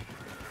 million.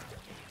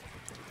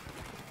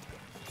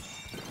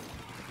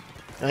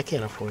 I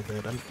can't afford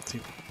that. I'm too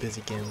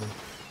busy gambling.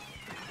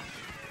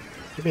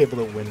 You'd be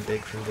able to win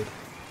big from the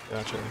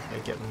gacha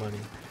and get money.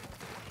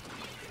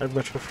 I'd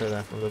much prefer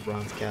that from the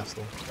bronze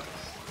capsule.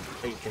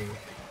 You can,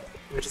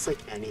 or just like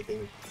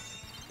anything.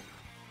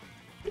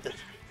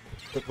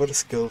 But what a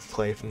skilled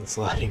play from the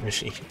sliding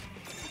machine.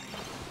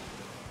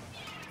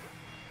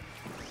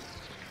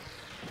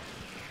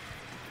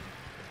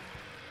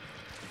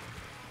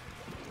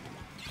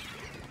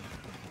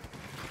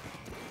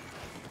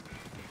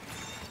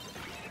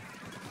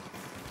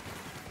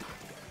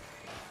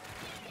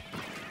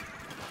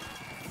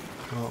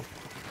 Well,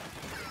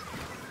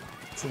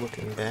 it's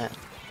looking bad.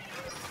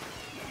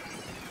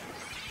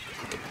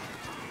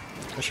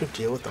 I should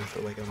deal with them for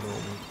like a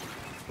moment.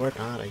 Or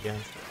not, I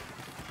guess.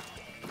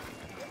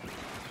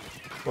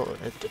 Well,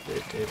 it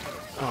did.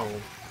 Oh.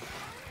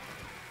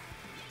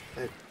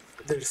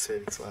 They're just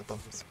saving slap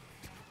bombs.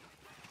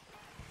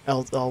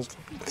 All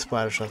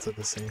splatter shots are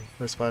the same.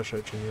 Or splatter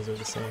shot juniors are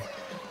the same.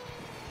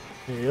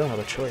 You don't have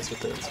a choice with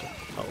this.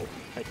 Oh,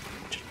 I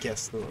should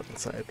guess the one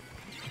side.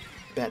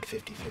 Bad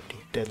 50-50.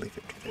 Deadly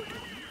 50-50.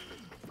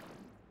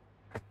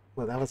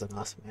 Well, that was an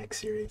awesome X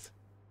series.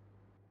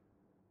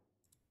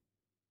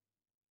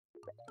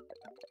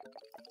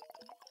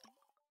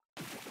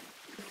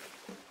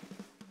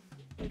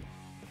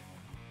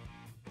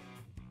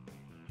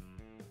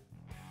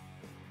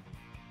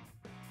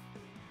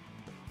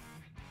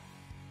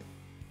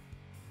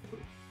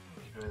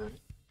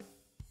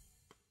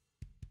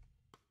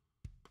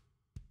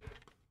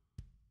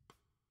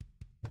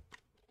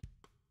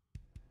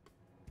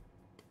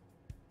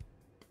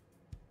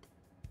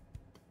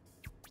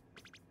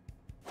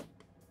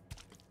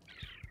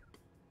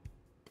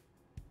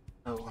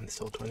 Oh, I'm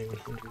still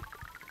 2100.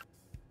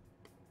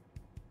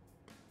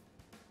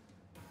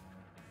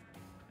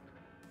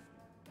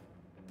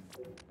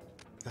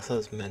 I thought I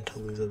was meant to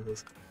lose at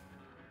this.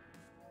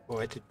 Oh,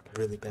 I did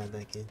really bad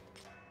that game.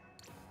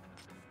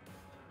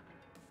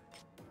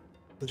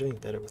 I was doing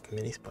better with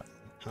mini spot,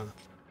 huh?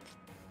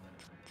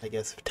 I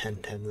guess if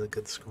 10-10 is a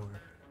good score.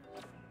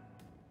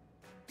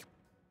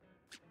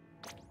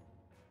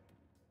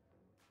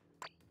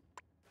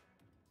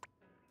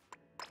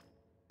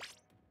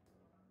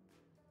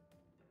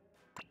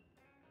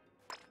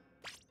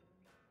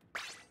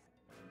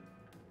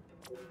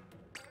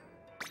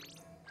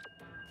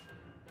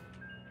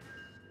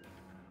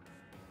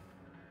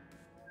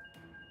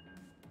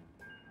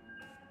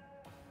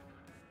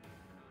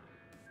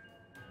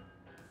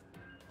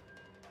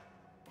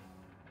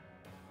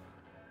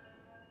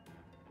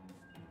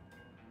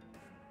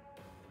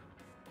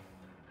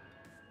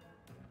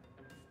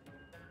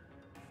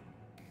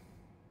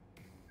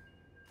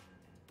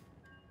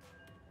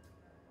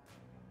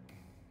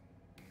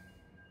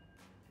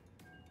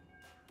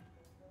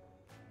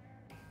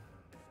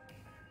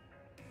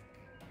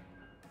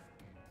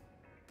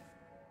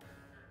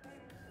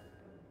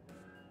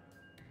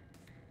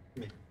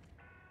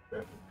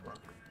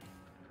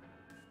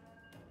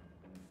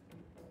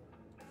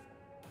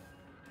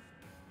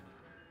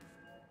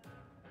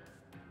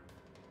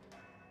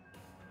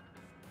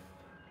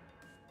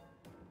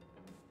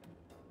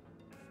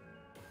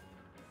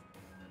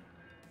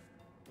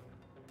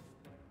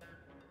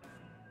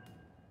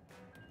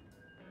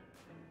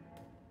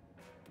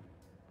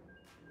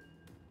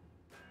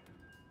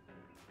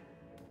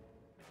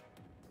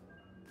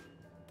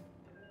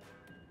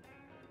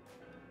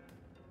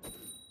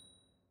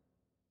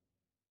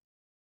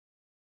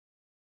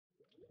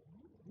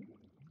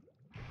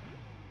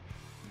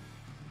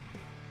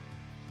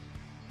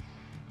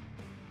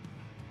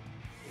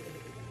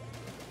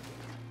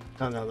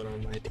 Not now that they're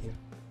on my team.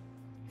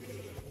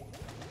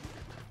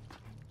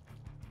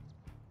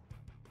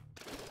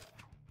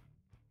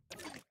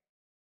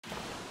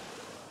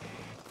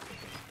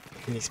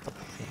 Mini spot.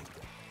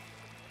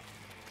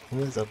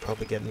 Only they'll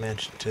probably get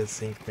mentioned to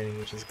sync mini,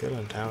 which is good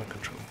on tower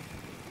control.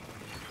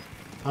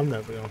 I'm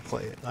never gonna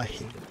play it. I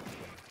hate it.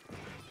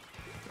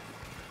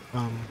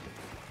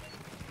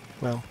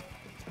 Well,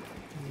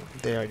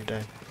 they already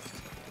died.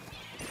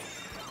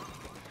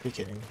 You're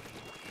kidding me.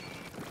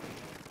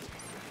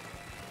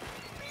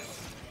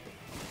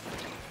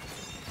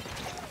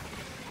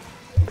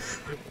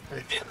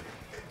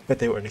 But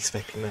they weren't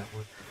expecting that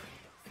one.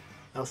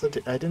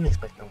 I didn't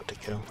expect that one to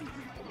kill.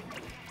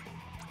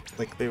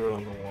 Like, they were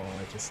on the wall,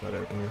 I just thought I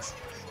would miss.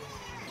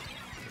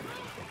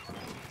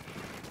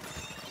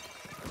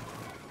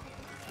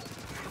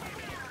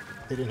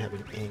 They didn't have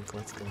any ink,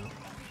 let's go.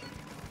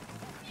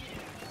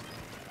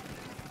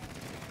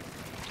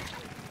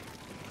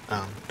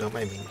 Don't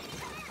mind me.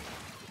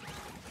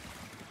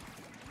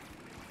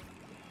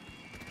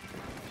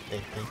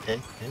 Hey.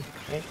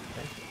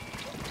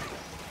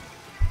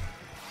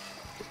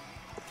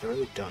 I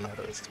really don't know what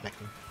I was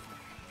expecting.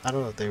 I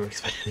don't know if they were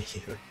expecting it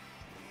either.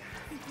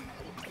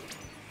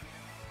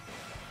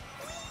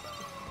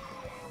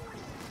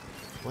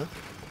 What?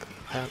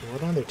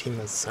 What on their team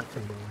has Sucker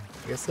Ball?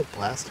 I guess the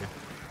Blaster.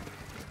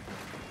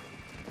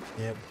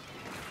 Yep.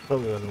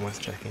 Probably wasn't worth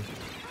checking.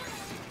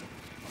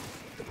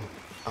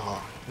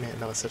 Oh, Man,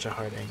 that was such a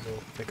hard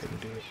angle. I couldn't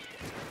do it.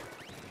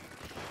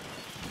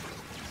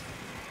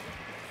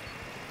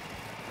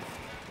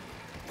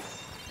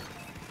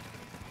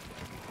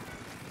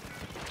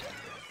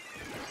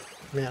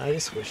 Man, I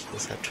just wish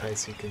this had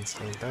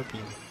Trizuka like that'd be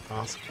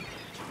awesome.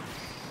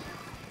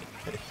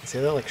 I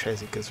say that like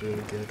Trizuka's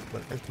really good,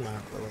 but it's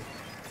not really.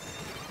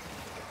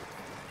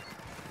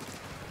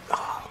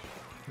 Oh,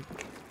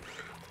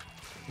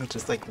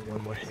 just like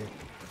one more hit.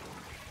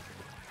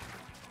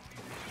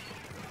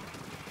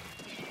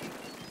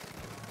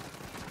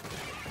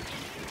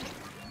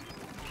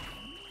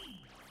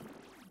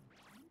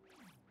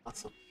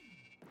 Awesome.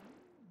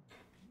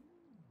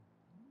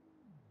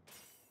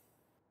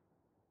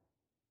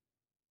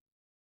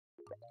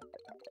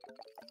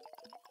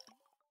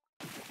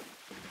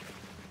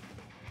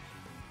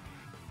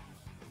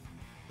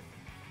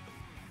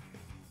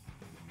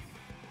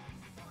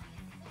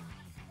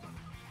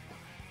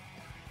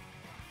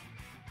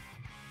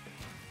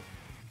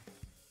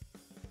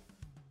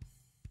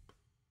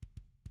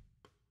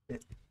 Yeah,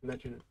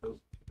 imagine it goes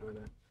over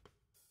that.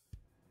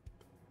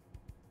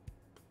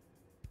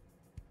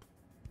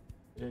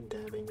 Imagine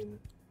dabbing in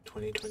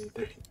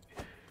 2023.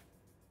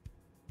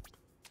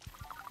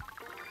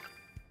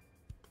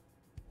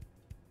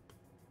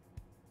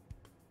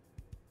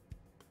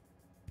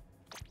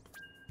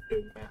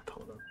 Doing math,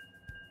 hold on.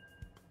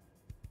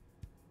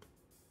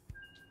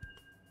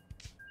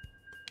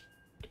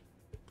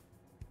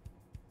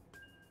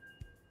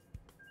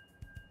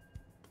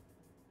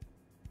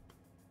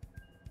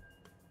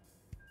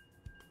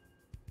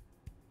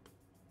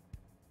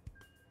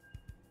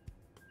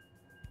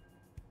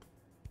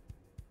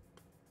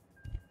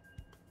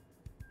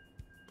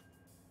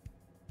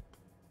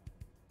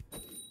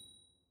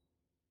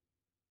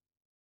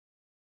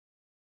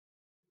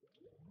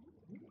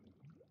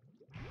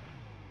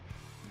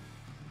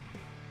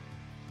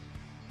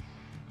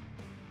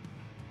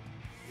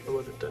 I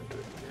would have done it.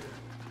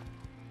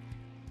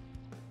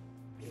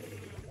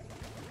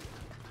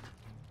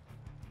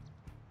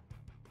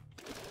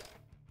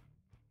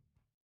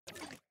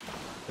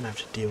 I'm gonna have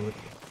to deal with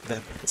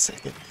that for a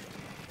second.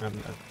 I'm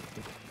not.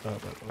 Oh, by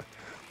the way.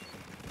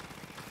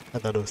 I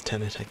thought it was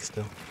Tenatech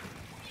still.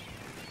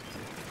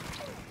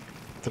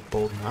 It's a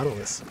bold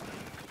Nautilus.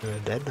 And a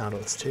dead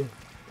Nautilus, too.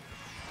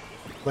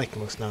 Like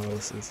most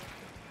Nautiluses.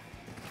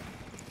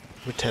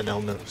 With 10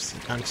 Elnos.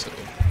 I'm sorry.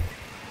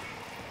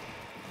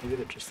 Maybe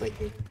they're just like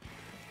me.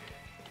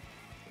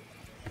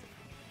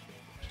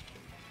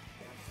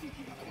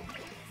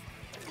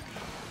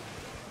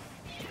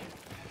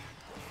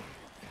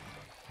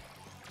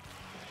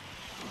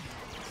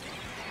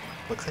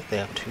 Looks like they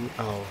have two.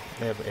 Oh,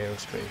 they have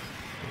Aerospray.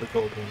 The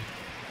gold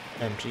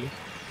one. MG.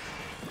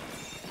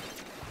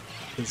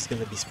 He's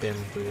gonna be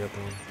spamming Booyah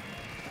Bone.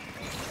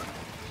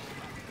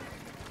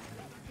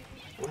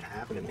 What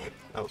happened to me?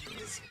 Oh,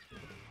 please.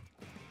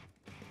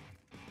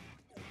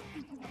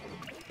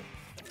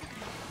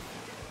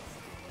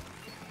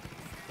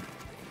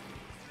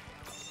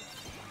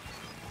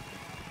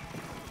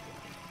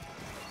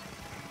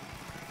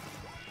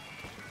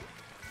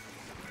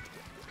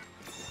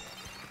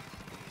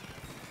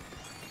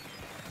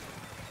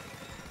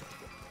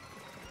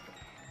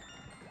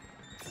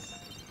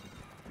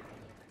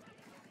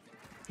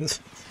 It's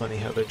funny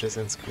how they're just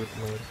in squid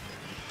mode.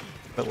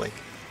 But like...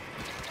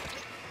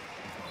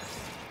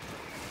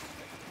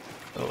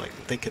 Oh, like,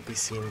 they could be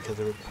seen because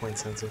they were point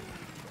sensitive.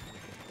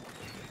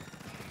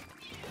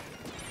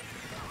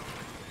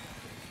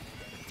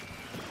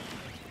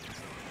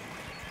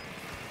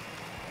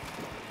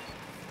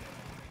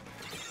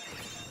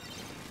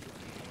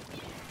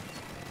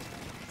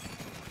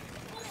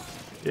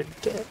 You're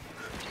dead.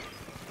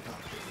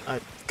 I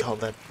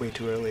called that way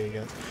too early, I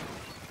guess.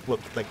 Well,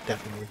 like,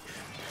 definitely.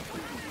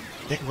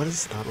 Heck, what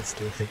is Nautilus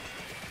doing?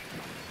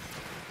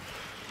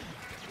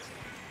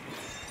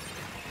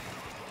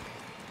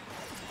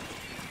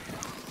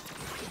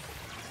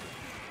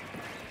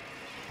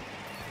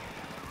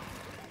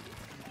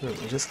 No,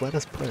 just let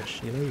us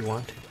push. You know you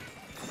want to.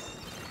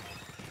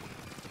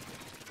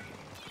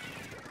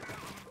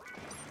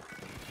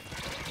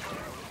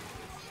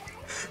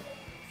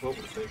 What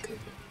was that cooking?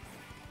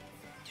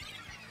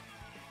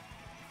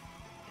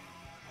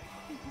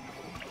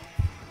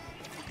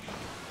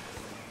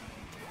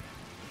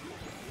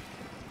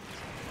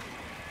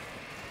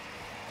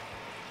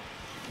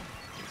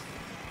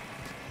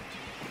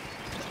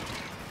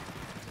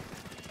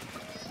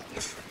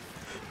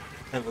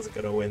 I wasn't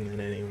gonna win then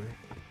anyway.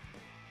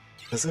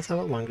 Does this have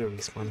a longer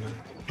respawn now?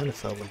 I kinda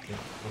felt like it.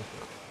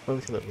 What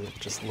was it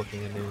just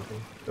looking at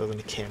anything? It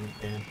wasn't a cam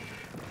ban.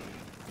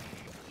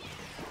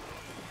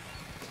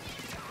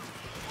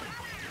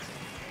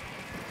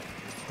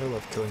 I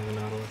love killing the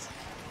Nautilus.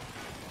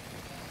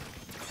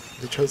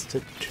 They chose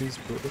to choose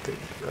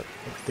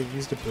they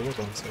used a Booyah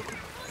Bomb so I could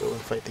go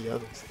and fight the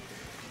others.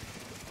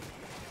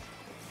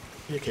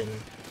 You're kidding.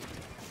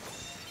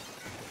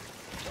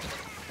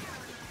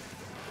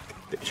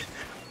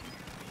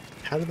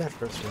 How did that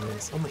first one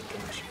miss? Oh my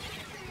gosh.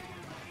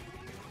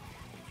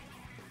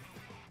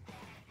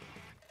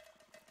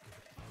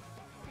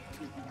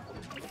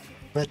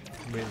 That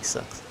really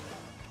sucks.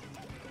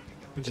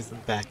 Just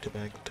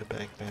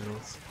back-to-back-to-back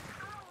battles.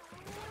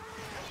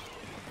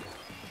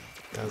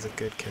 That was a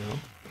good kill.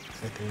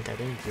 I think. I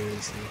didn't really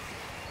see.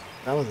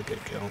 That was a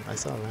good kill. I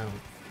saw that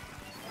one.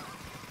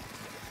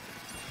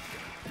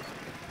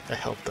 I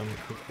helped them.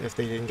 If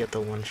they didn't get the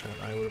one shot,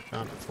 I would have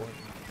gone for it.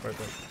 Or like,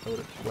 I would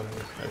have,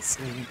 whatever. That's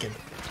weekend.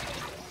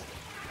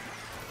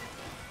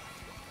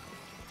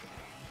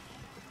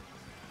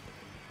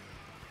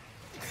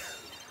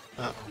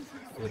 Uh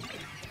oh. Wait.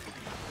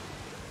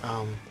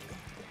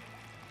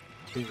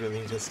 We really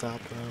need to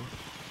stop them.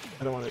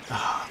 I don't want to.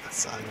 Ah, the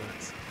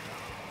silence.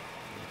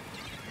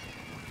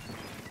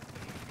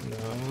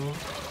 No.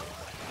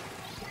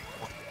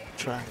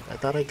 Try. I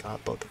thought I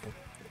got both of them.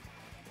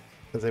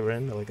 Because they were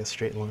in like a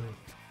straight line.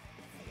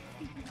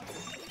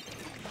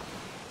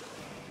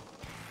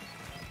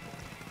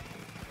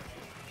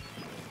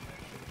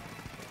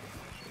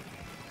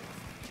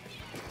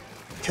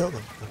 Kill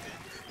them. Okay.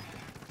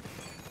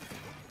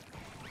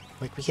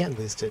 Like, we can't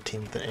lose to a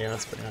team with an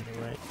AOS banana,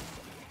 right?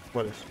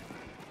 What if?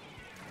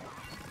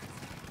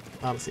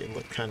 Honestly, it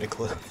looked kinda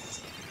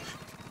close.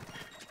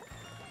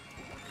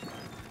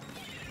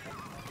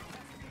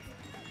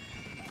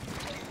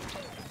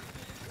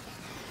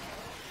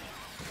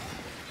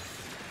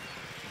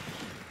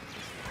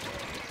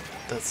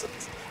 That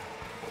sucks.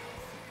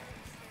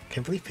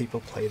 Can't believe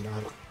people play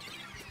Nana.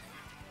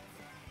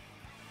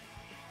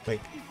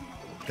 Like,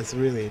 it's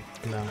really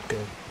not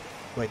good.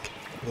 Like,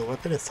 the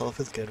weapon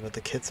itself is good, but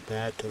the kit's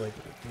bad to, like,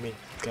 make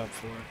up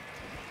for it.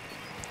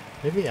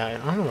 Maybe I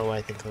don't know why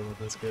I think the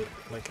weapon's good.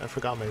 Like, I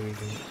forgot my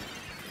reason.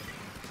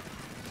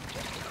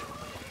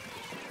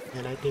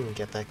 And I didn't even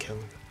get that kill.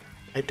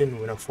 I didn't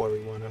win a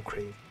 4v1, I'm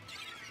crazy.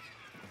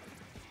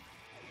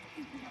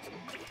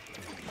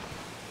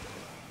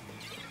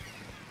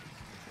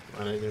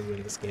 And I didn't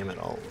win this game at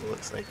all, it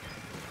looks like.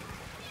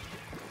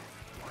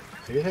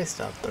 Maybe if I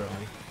stop throwing.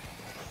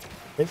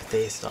 Maybe if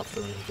they stop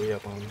throwing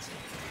 3-up bombs.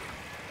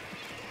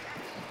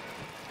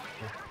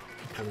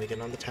 Time to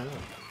get on the tower.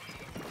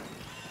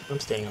 I'm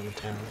staying on the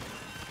tower.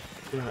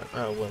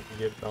 Oh, well,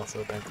 you're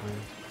also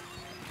backline.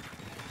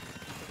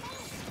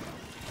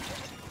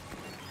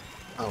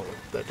 Oh,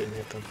 that didn't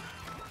hit them.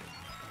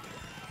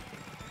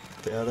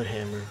 The other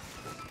hammer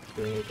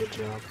doing a good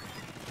job.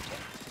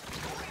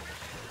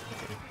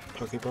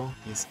 Okay, Pokeball,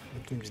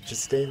 you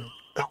just stay there.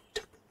 Oh,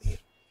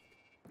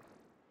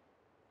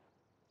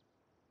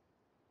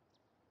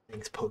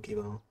 thanks,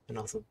 Pokeball, and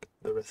also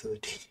the rest of the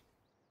team.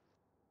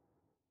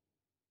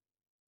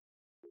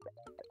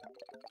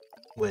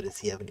 Why does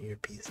he have an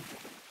earpiece?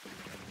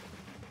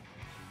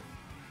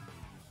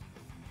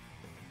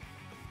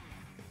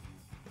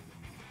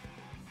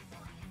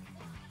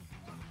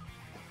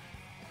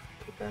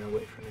 Put that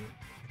away for now.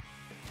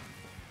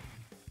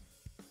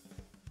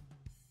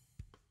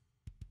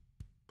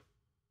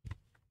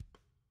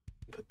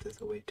 Put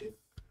this away too.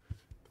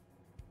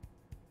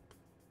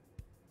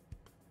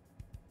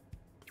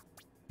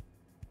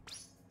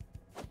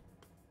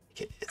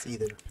 Okay, it's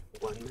either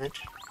 1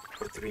 match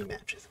or 3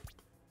 matches.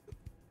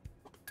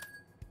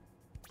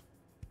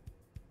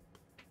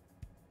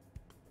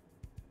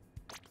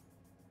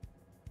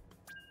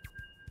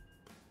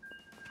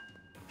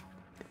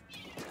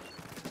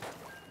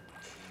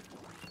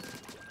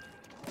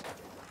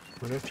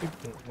 What if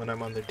when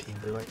I'm on their team,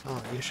 they're like,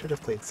 oh, you should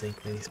have played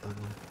Sync Mini Spawn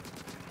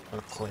or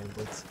Clan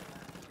Blitz.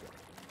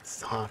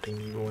 It's haunting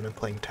you when I'm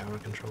playing Tower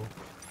Control.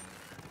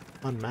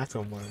 On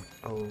Macro one,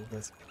 oh,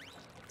 that's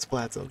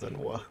Splat Zones on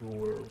Wahoo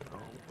World. Oh,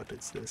 what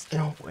is this?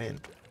 Oh, and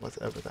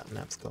whatever that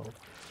map's called.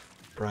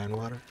 Brine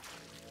Water.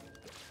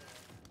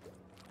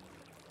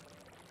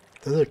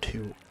 Those are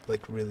 2,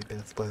 like, really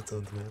bad Splat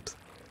Zones maps.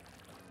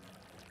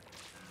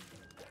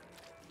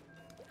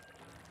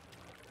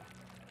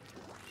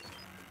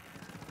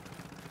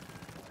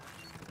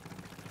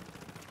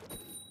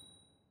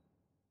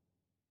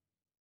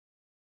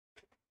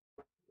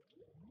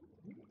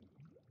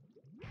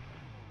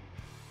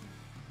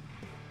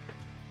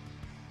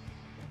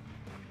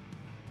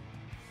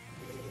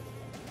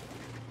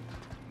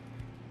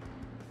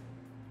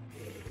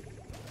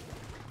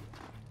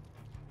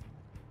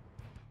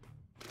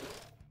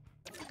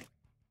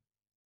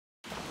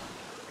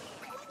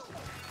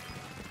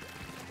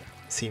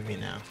 See me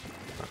now.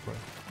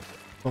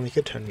 Well, we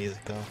could turn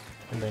music off,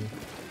 and then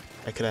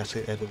I could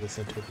actually edit this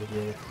into a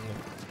video with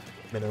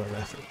minimum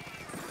effort.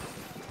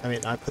 I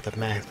mean, I put the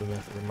maximum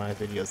effort in my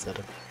videos that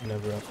I've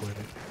never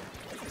uploaded.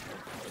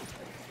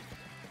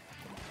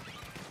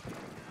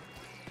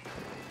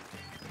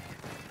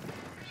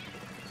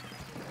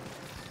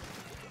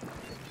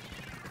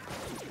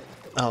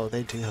 Oh,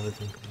 they do have a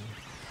thing.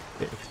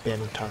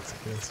 Expanding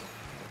toxicness.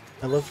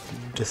 I love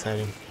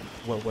deciding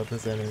what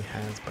weapons the enemy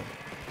has, but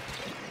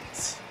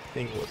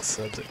seeing what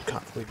subs are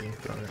constantly being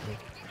thrown at me.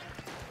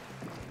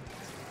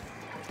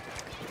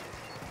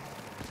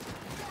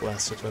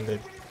 Last is when they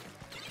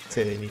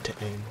say they need to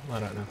aim.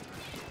 I don't know.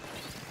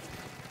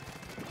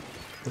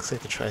 Looks like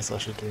the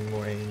Tri-Slash is doing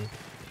more aiming.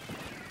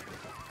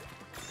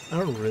 I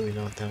don't really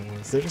know what that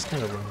was. They're just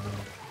kind of running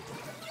off.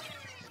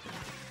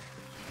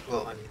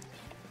 Well, I mean,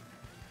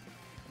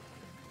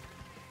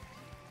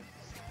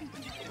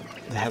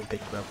 they have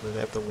big rubber, they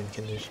have the wind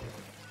condition.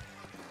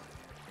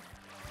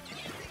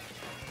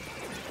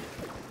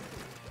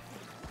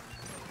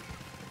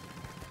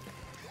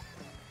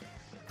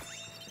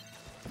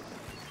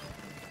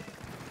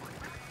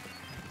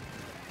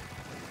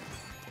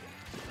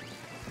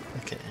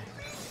 Okay,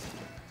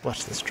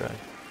 watch this drive.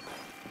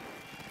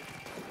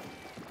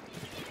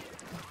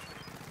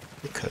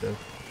 It could've.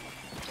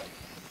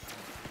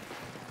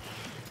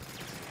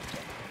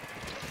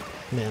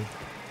 Man,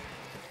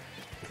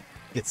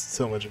 it's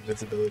so much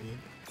invincibility.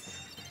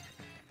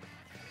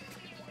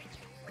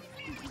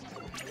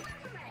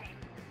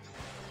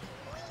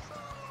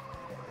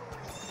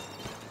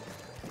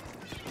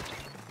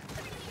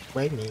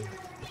 Why me?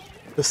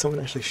 There's someone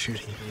actually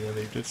shooting me and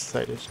they just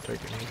decided to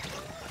target me.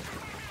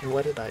 And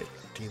what did I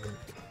do then?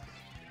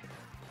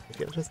 I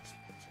could just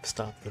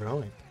stop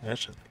throwing,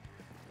 actually.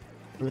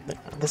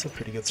 That's a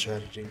pretty good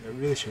strategy. I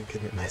really should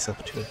commit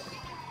myself to it.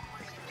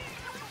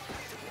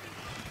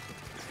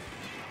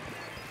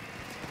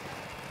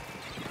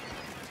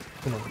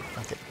 Come on,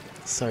 okay.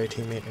 Sorry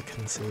teammate, I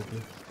couldn't save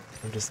you.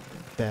 I'm just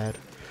bad.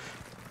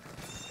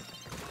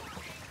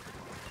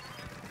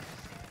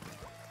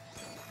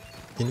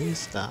 Can you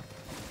stop?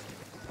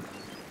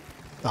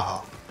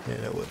 Oh, yeah,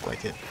 that looked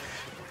like it.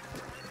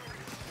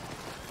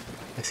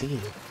 I see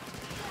you.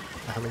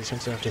 How many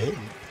times do I have to hit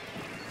you?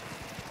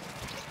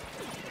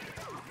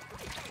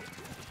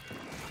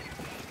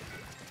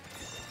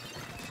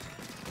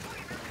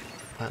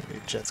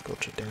 Your jet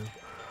sculpture down.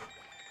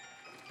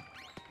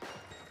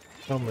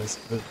 Problem is,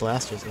 the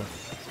blasters up.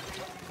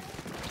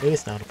 Maybe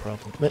it's not a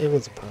problem, but it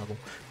was a problem.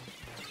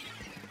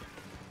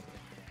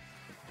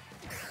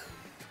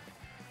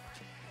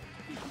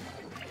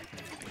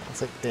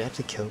 It's like they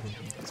actually killed me.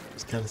 I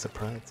was kind of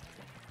surprised.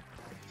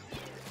 I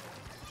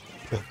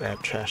feel bad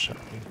trash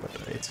talking,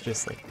 but it's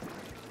just like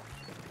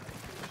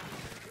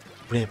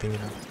ramping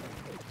it up,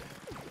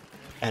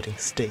 adding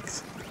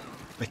stakes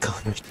by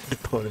calling my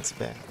opponents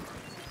back.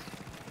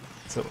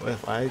 So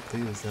if I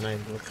lose, then I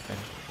look bad.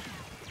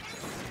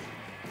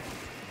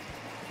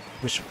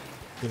 Which,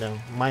 you know,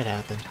 might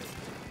happen.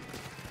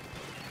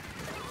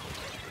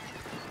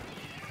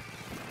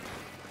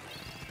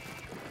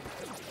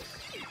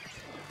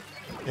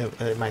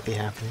 It might be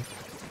happening.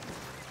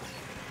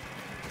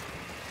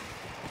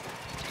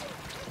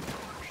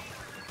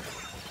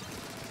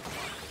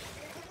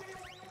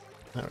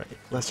 Alright,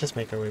 let's just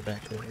make our way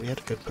back there. We had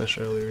a good push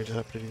earlier, we just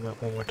have to do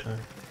that one more time.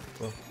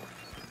 Well,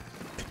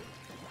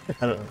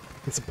 I don't know.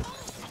 It's a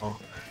ball.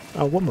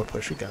 Oh, one more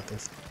push, we got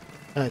this.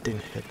 I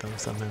didn't hit them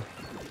somehow.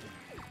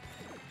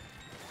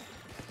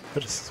 I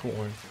could have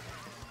sworn.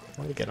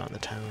 Let me get on the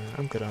tower.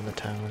 I'm good on the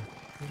tower.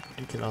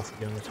 You can also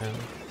get on the tower.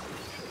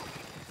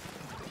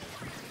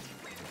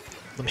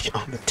 Let me get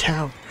on the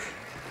tower!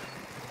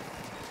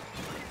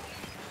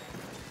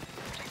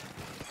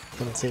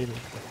 Someone save me.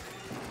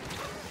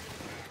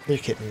 You're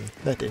kidding me.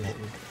 That didn't hit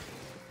me.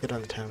 Get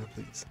on the tower,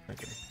 please.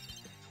 Okay.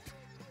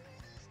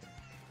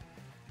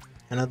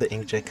 I know the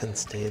inkjet couldn't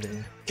stay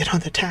there. Get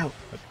on the tower!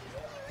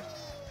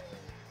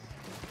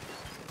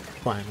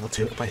 Fine, I'll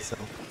do it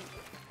myself.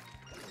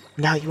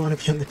 Now you want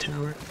to be on the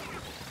tower?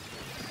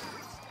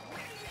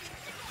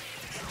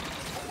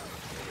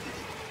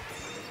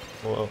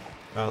 Whoa.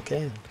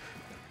 Okay.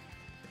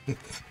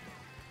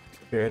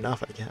 Fair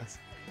enough, I guess.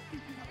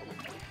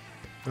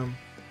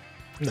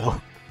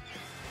 No.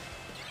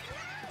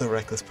 The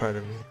reckless part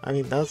of me. I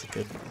mean, that was a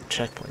good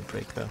checkpoint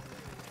break, though.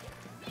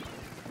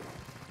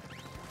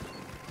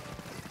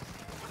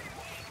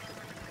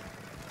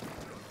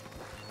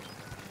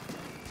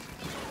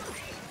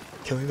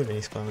 Killing the mini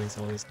spawners is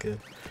always good.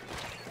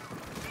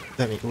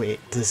 I mean, wait,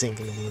 the zinc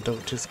in the moon,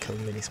 don't just kill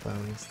mini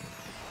spawners.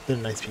 They're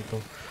nice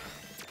people.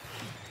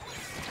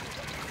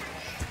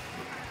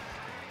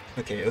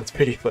 Okay, it was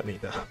pretty funny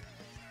though.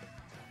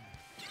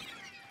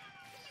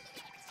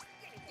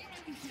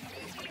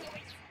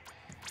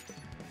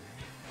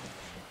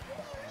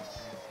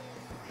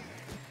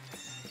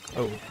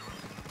 Oh,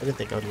 I didn't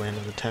think I would land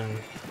on the tower.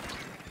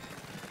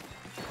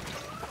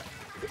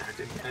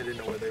 I didn't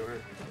know where they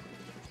were.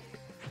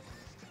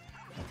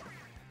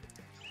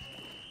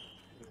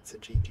 It's a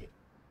GG.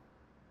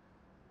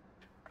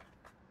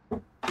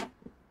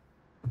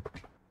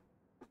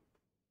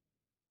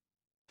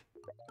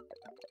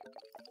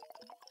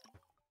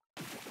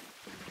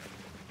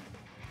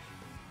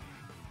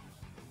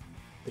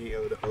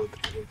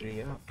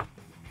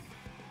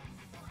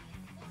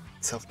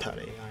 Self-taught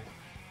AI.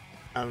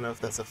 I don't know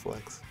if that's a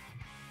flex.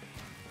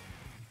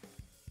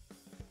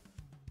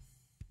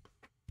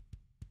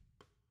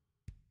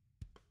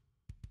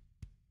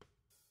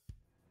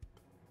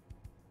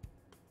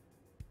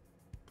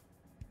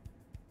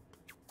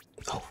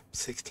 Oh,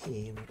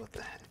 16, what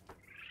the heck?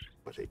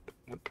 What?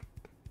 How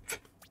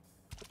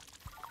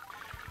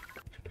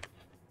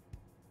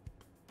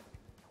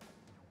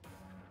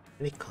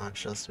many conch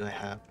shells do I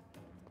have?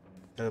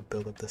 Gotta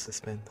build up the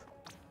suspense.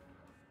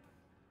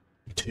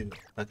 2,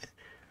 okay.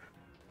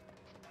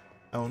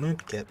 I wanna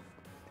get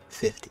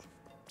 50.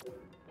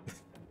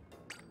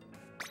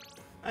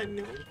 I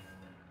know.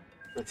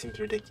 That seems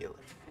ridiculous.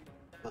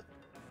 But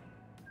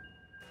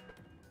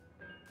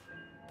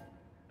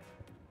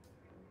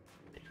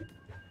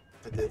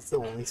it's the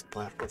only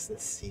Splatfest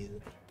this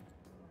season.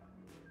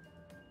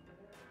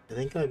 I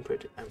think I'm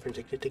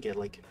predicted to get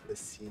like this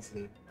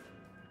season,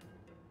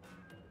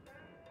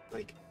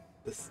 like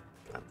this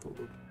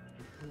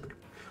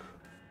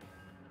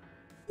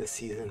the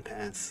season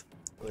pass.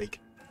 Like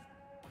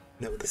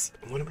no, this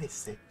what am I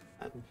saying?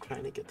 I'm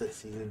trying to get the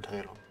season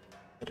title,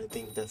 but I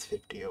think that's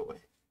 50 away.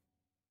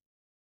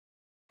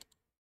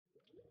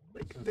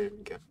 Like there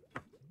we go.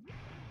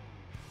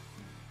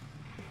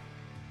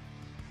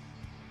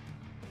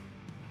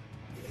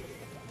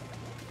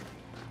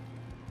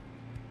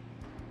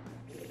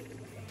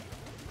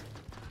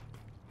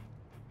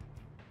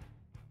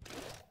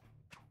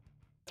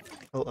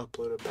 I'll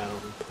upload a battle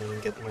replay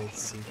and get my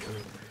seed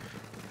coming.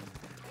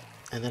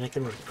 And then I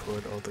can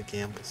record all the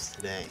gambles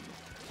today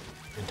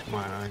and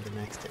tomorrow and the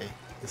next day.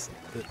 This is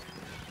the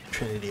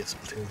trinity of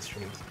Splatoon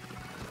streams.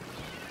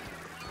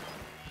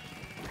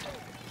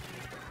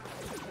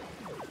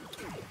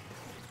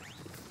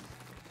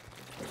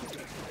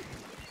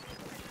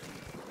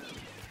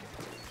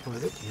 Oh,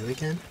 is it you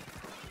again?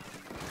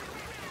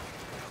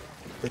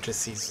 It just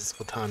sees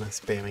Splatana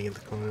spamming in the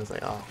corner. It's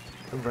like, oh,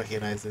 I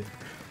recognize it.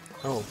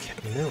 Oh,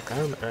 Cat Milk.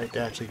 I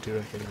actually do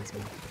recognize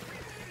Milk.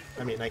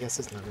 I mean, I guess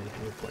there's not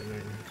anything point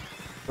right now.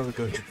 Probably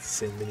going to the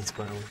same mini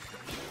spiral.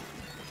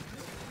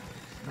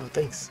 Oh,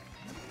 thanks.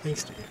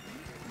 Thanks, dude.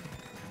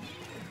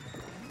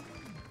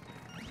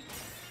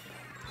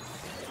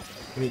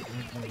 I mean,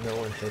 no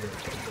one hit it.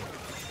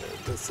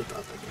 That's the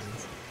other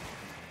things.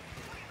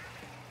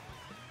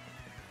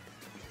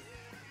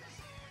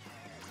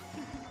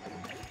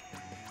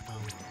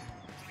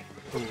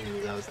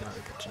 Ooh, that was not a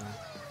good job.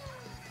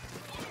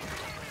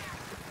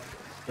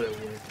 But it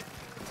worked.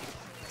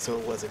 So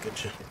it was a good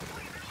job.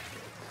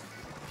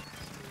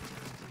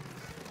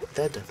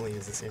 That definitely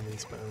is the same mini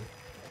spiral.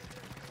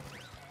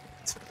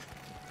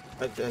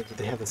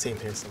 They have the same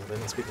hairstyle. They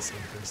must be the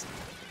same person.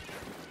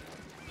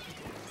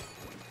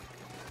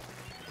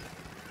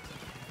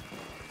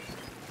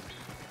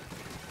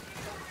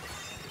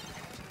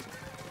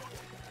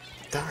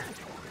 Darn,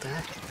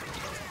 that.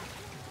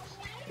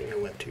 I think I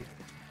went too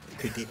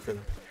deep for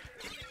them.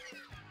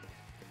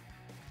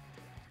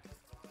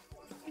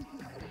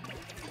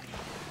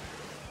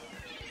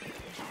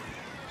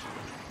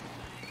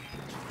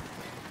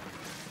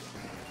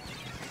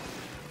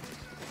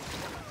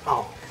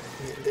 Oh,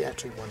 they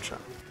actually one-shot.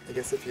 I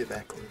guess if you're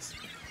that close.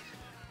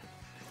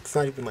 It's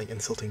not even like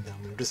insulting them,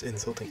 we're just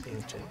insulting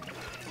Ancient.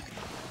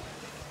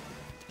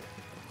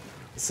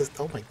 It's just,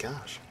 oh my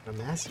gosh, a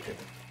massacre.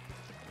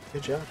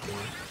 Good job,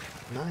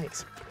 man.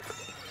 Nice.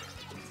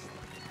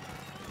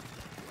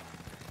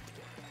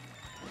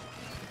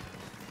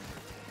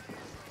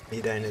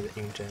 Me dying to the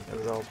Inkjet, that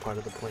was all part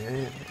of the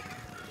plan.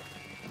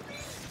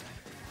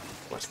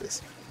 Watch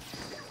this.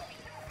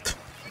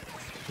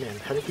 Man,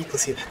 how do people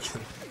see that?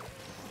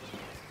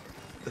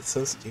 That's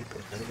so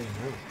stupid, how do they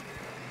know?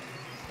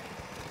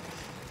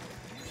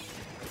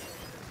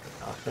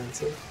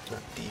 Offensive?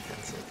 Not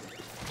defensive.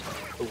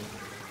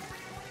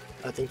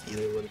 Ooh. I think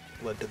either would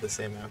have led to the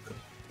same outcome.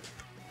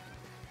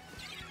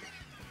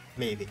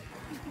 Maybe.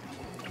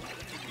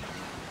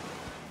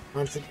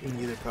 Honestly,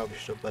 neither probably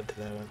should have led to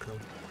that outcome.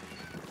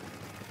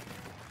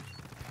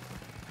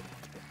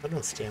 I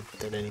don't stamp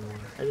with it anymore.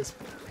 I just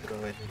go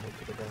ahead and hope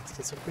for the best.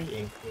 It's a free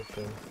ink flip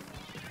though.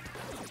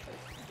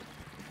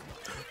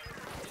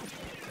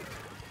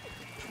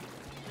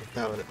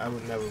 I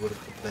would never would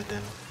have put that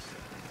down.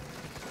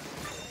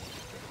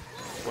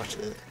 Watch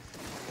it.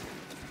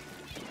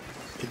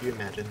 Could you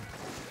imagine?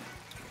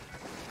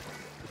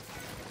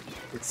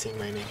 It's seeing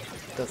my name.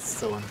 That's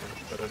so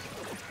unfair, but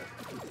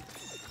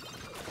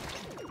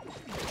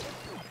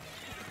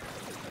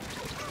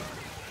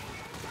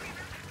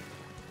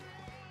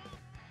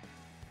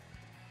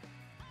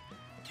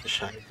a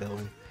shy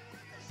villain.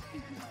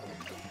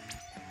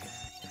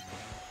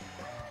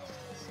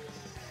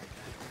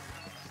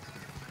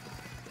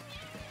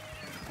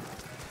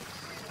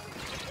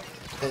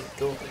 Hey,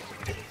 go away.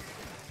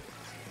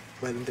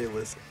 When there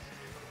was...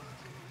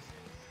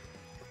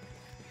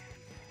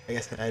 I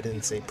guess I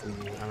didn't say please,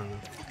 I don't know.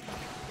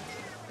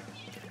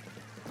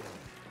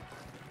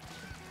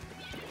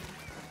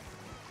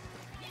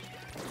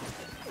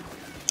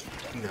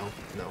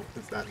 No,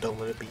 it's not, don't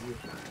let it be you.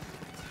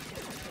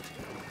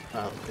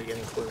 Oh, they're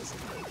getting close.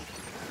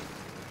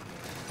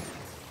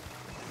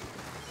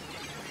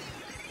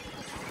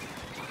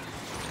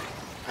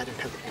 I didn't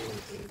have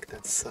any ink,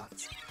 that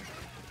sucks.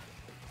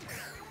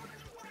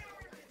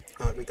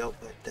 Oh, we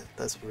got wet death,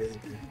 that's really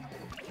good.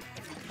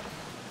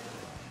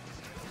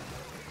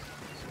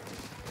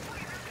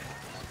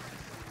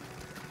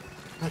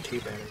 Not too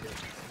bad, I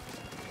guess.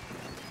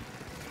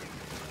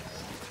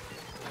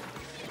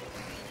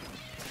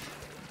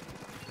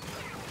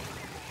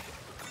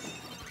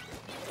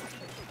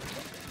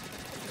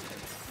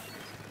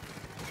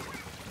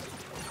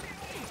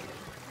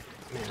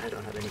 Man, I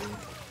don't have any ink.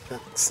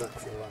 That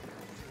sucks a lot.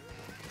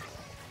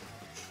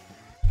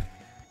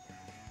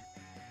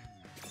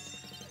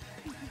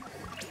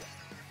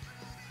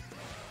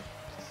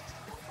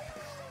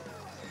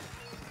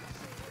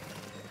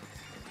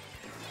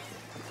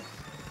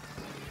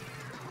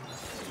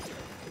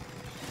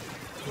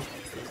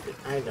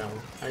 I know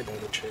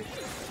the trick.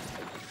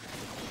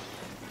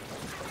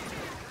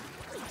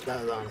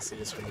 That was honestly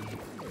just for me.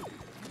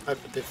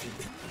 If you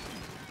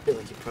feel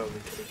like you probably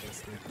could have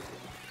guessed that.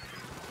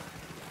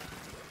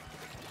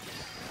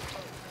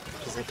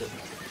 Just had to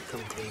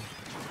come clean.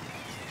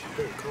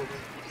 Oh, call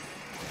back.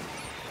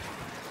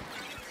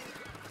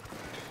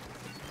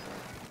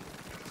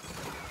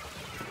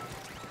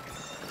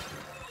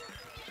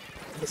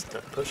 Just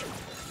start pushing.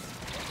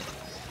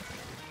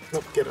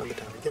 Nope, get on the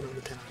tower, get on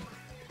the tower.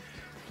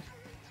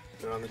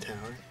 Get on the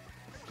tower.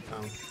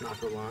 Not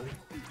for long.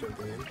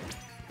 Jumping in.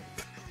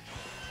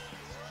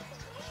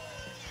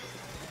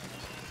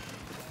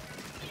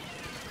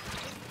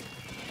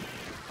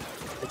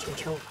 I can't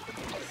kill him.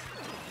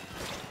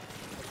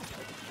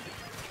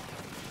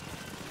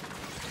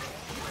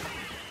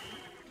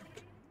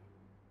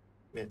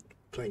 Man,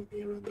 playing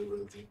me around the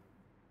rosy.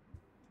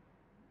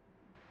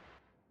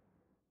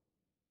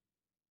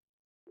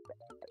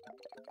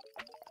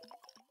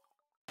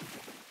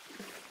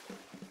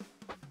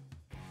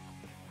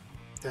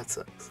 That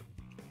sucks.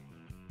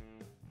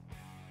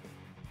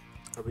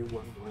 Are we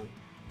 1-1?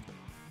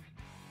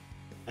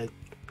 I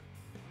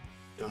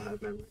don't have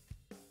memory.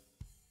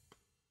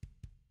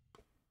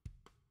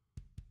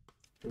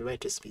 We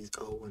might just be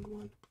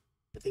 0-1-1.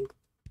 I think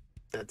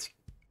we are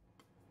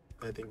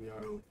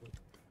 0-1.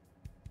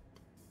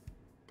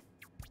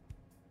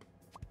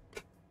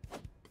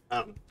 I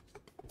don't know.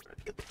 I'm trying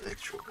to get the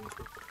extra one.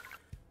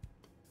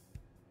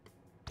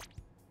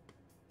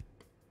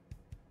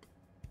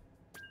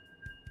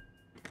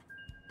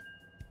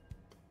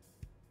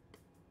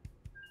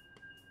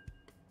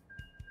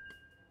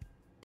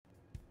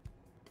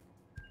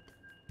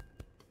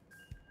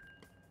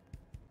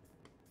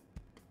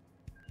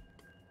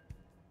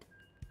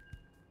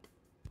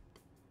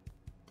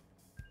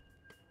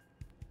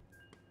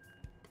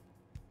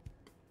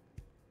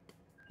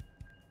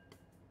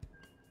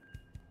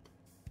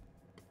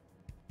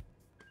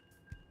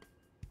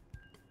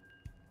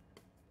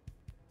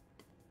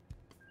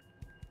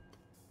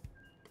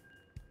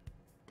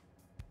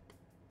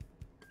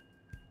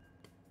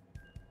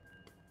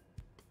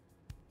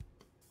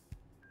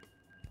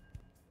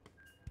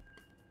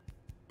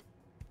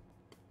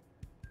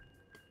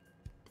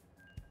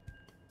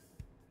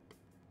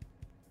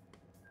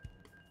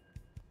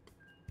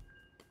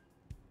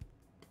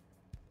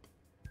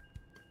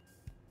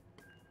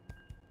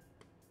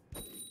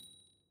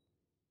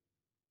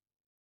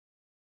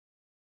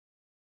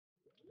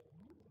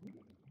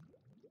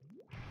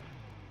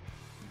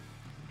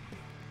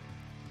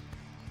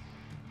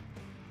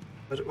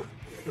 But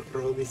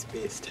early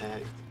space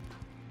tag.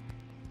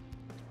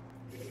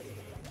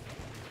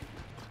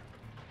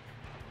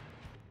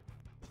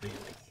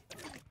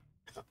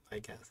 Oh, I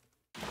guess.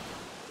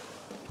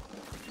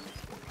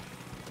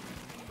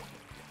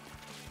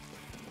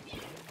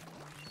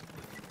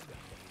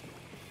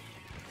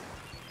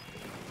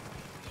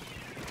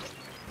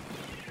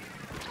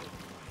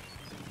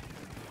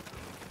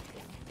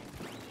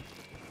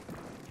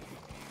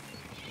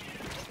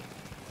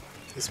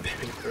 He's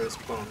spamming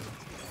first bomb.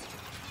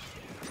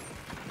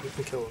 We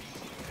can kill him.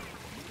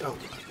 Oh,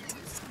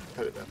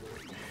 how did that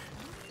work?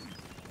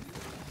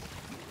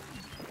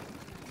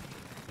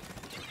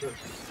 Good.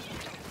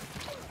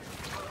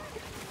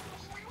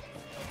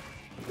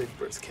 Big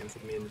burst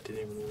canceled me and it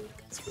didn't even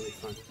work. It's really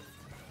fun.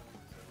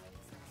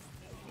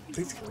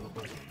 Please kill me.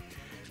 Oh,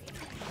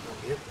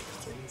 we have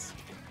beacons.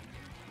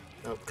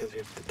 Oh, because we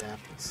have the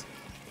dapples.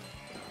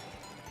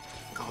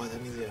 Oh,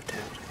 that means we have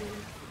tapped.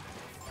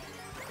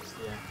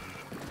 Yeah.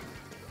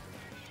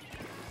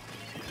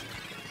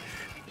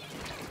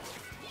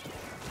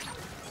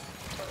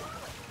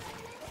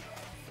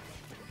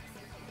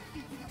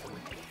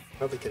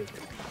 Probably could have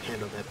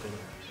handled that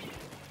better.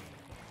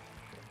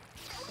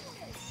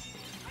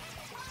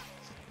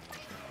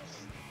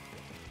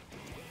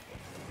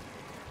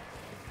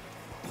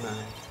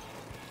 Nice.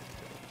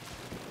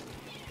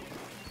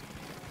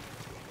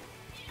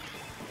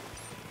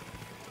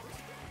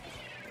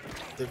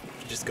 They're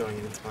just going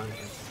in and spawning.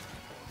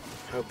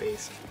 How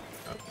base?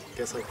 Oh,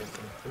 guess I'll get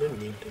them. I didn't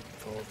need to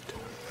fall off the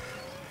tower.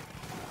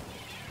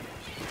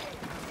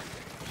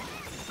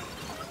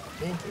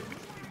 Thank you.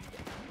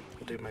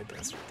 I'll do my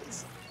best with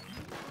this.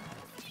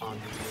 On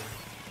the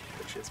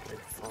which is my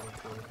fall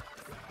coming.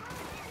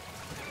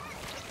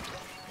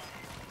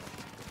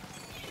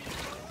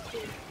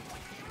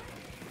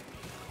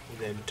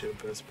 Then to a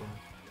burst bomb.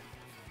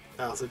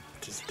 I also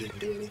just didn't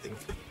do anything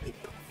for me.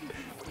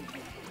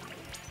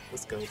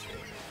 Let's go for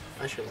it.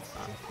 I should have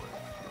gone for it.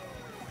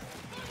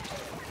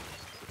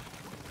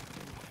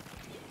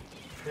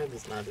 Crab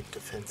is not a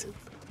defensive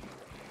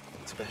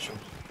special.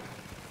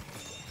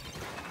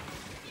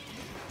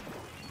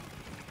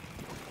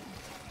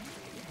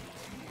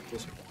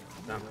 Just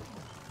not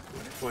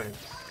why I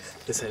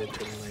decided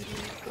to enlighten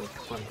me for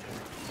one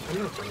fact. I'm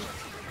not funny.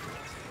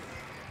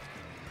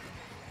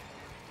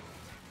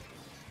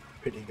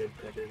 Pretty good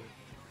predator.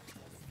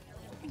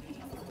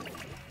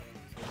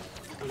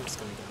 I'm just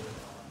gonna go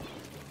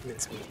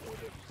mince meat a little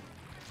bit.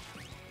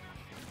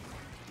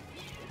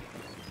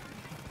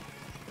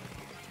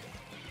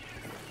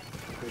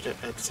 which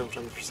I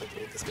sometimes just like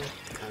hate this guy.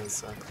 It kind of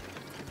sucks.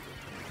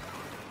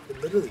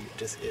 It literally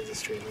just is a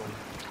straight line.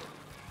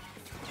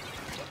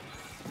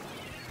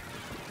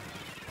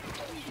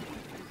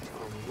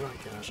 Oh my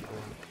gosh, I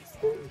want to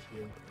fully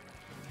heal.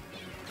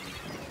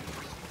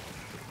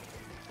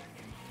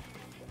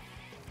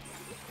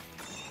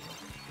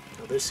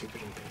 Oh, they're super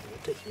jumping.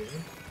 What the heal?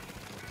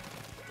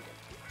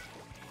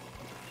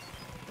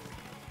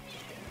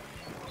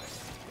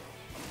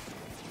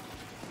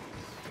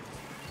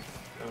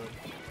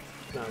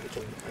 No, we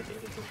can, I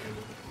think we can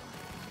handle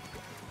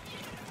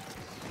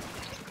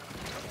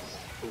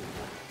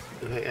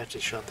it. Ooh, I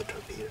actually shot the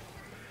torpedo.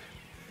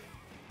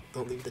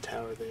 Don't leave the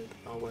tower there,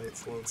 all by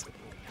its lonesome.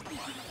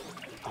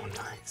 Oh,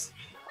 nice.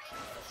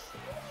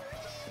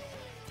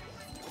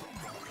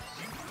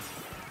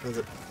 That was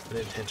an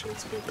intentional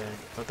speed back.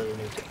 I thought that would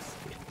make it.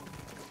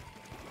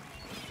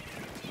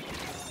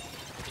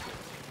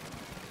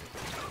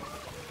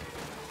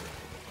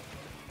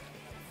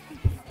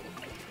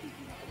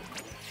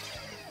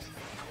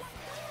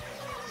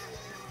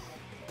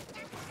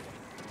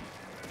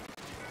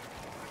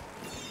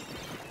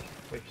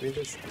 Like, we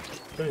just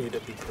don't need to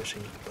be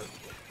pushing, but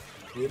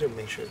we need to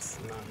make sure it's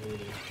not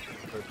moving,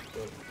 or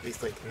at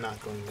least, like,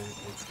 not going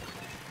backwards.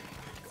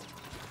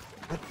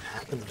 What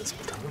happened to this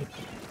baton?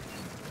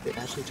 They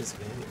actually just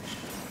vanished.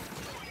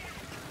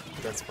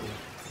 That's funny.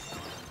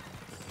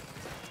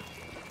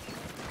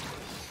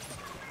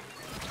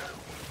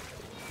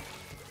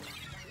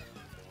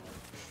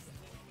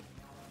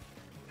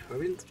 Are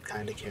we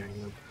kind of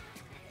carrying them?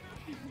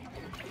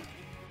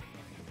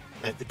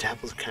 Like, the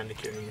Dapple's kind of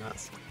carrying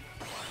us.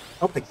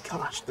 Oh my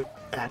gosh, they're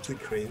actually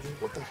crazy?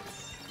 What the heck?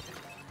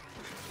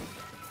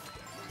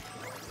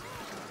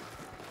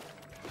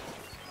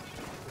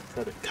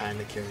 Try to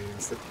kinda carry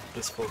us, they're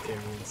just full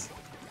carries.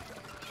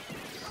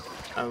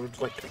 I would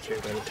like to be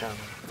carried by the tower.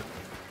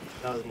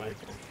 That was my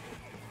fault.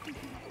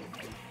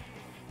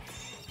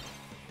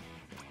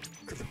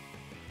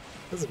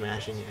 I was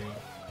mashing it.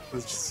 It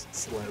was just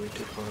slightly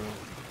too far off.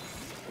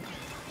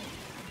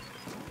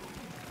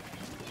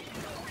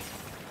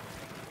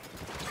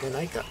 And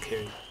I got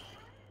carried.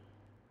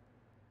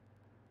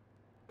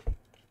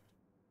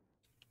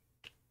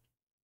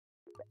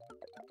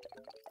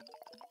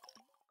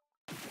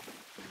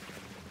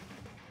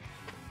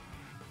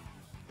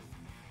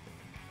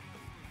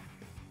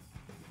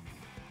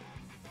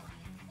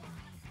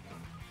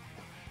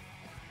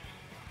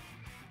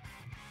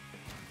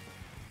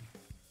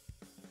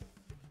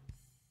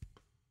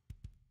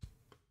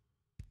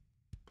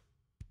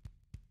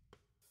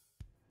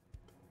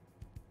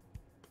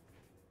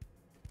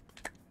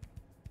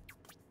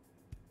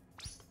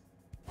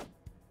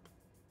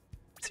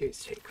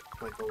 Serious take,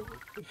 like a long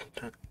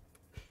time.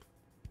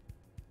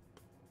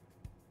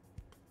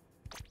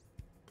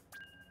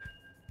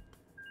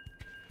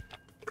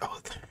 Oh,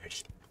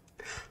 30.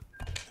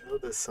 I know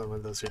that some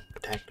of those are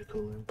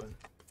tactical, but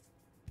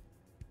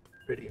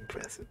pretty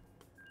impressive.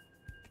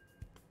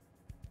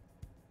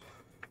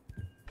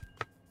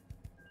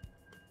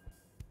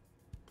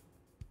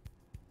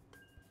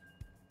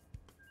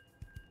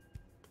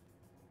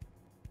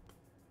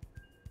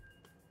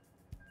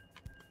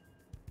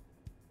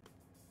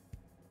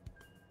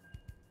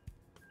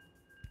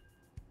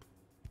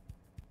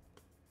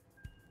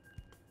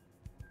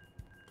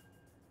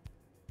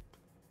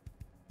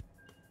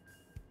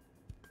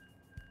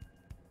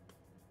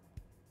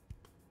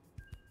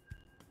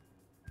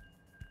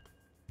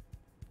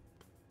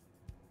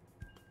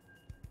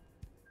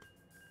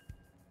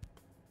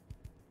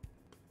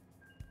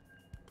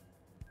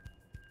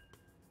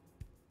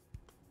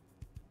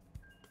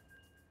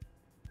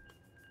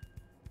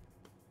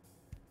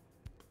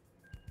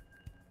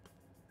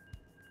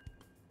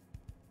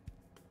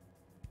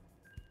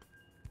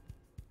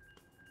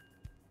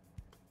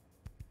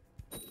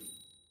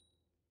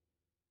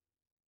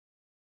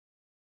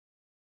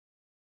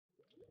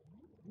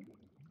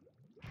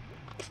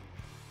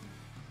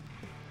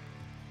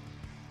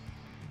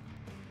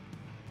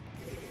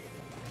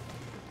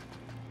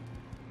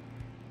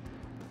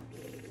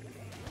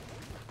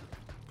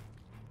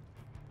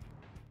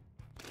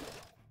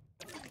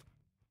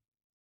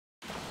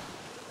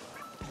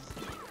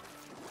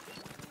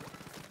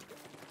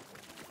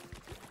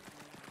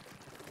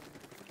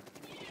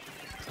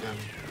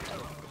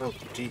 Oh,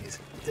 jeez.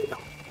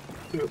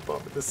 We were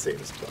both at the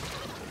same spot.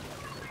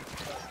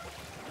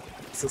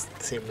 It's just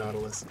the same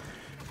Nautilus.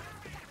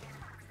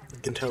 You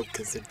can tell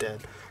because they're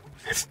dead.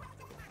 I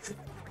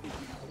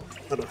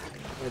don't know.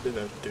 I did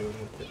not do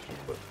anything with it,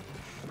 but...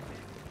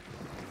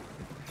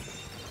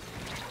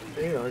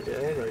 They had already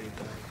died,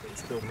 but it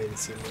still made it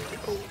seem like,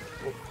 oh,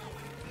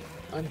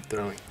 I'm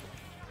throwing.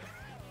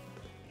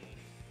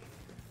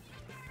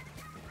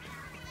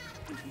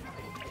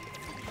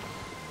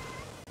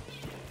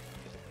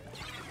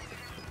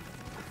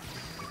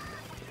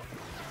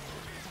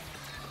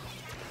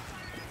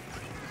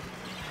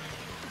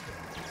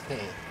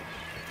 Hey.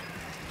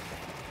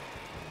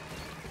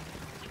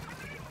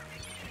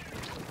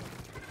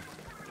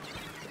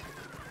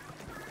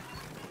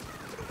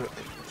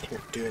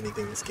 can't do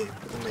anything this game.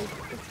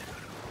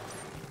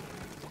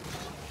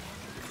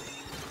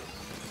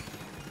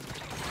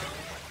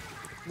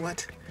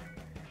 What?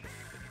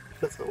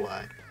 That's a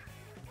lie.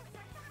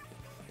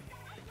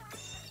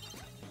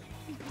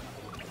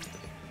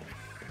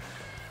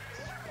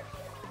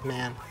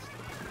 Man.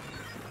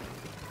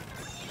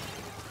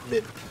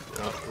 Mid.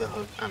 Oh, the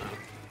hook. I don't know.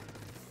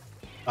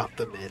 Off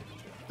the mid.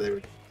 There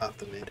we go. Off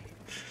the mid.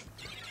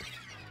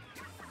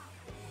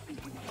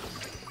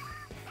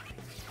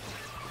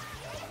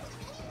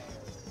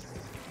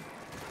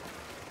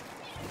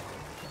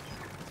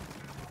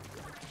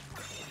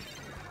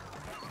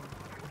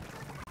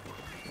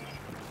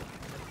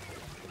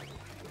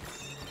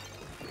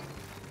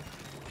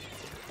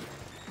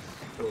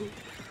 Oh.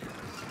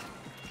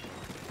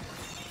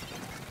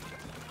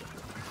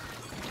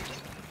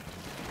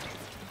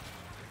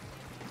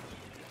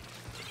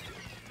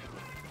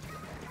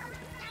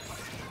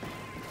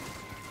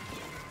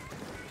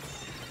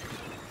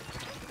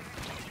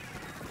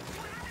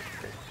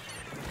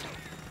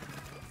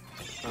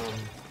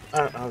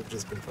 I've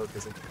just been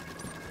focusing.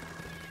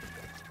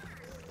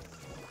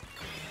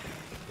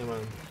 Come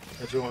on.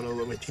 I just want to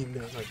let my team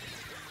down. Like,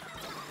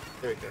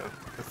 there we go.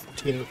 The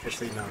team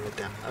officially knocked it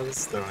down. I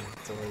was throwing,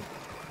 so like,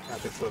 I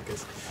have to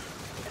focus.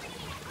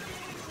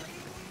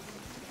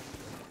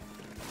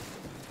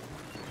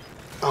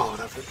 Oh,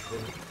 that was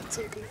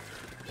so good.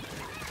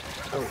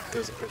 Oh,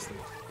 there's a person.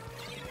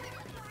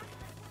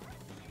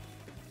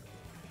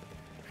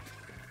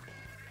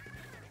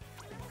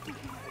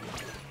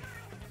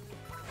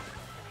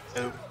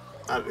 Oh,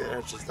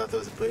 I just thought that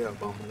was a playoff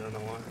bomb. I don't know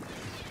why.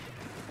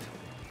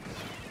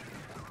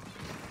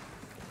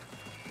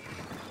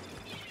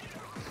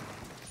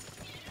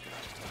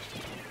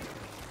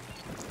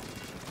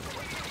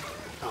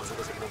 Oh, that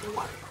was another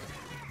one.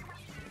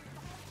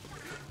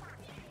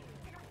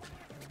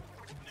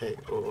 Hey,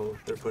 oh,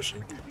 they're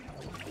pushing.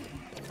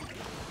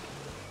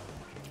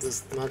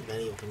 There's not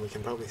many of them. We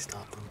can probably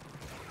stop them.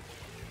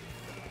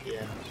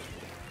 Yeah.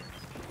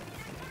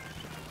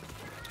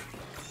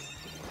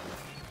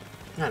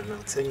 I don't know,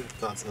 saying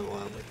thoughts out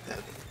loud like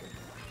that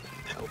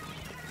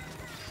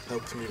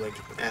helps me like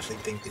actually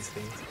think these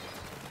things.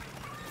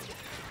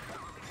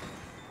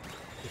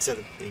 Instead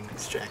of being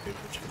distracted,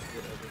 which is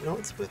whatever. No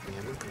one's with me,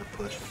 I'm not gonna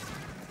push.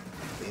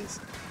 Please.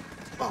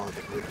 Oh,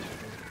 okay,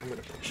 I'm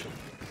gonna push him.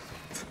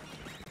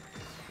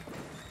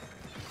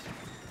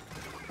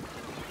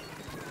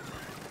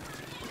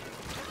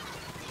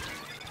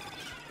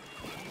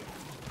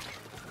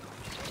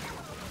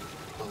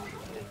 Oh,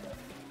 man.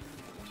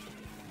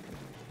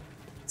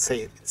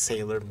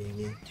 Sailor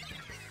Mimi.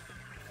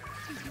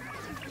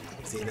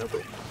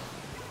 Xenoblade.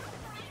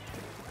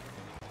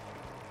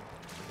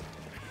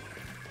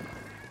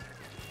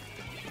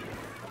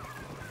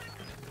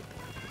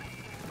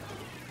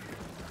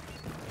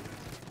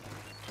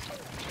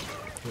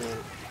 Man,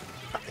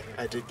 okay,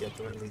 I did get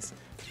them at least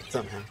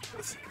somehow.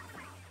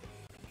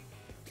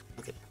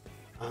 Okay,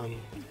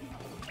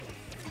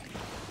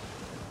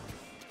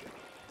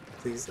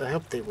 please, I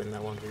hope they win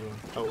that 1v1.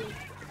 Oh.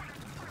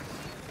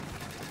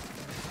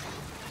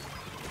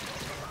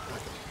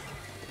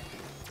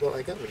 Well,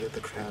 I got rid of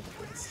the crab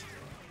place.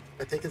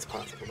 I think it's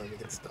possible that we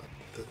can stop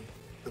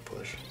the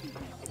push.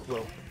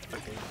 Well,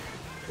 okay,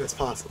 it was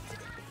possible.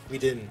 We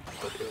didn't,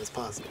 but it was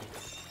possible.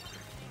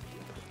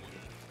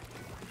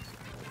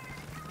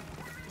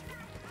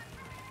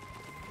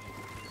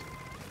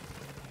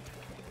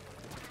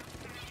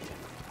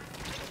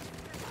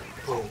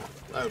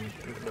 Oh,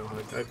 no,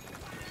 I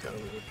got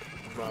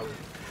a Robert.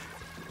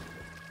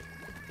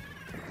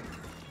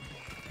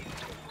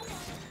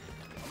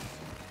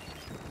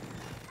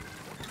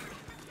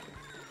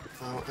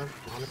 Oh, I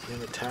want to be in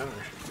the tower.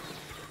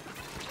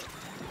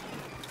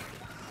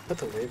 Put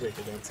the wave break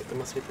against it. There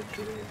must be the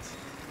druids.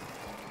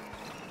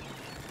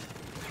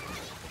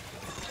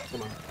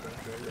 Come on, no,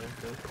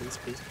 please,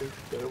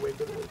 get away,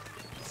 get away.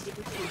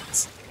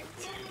 Please.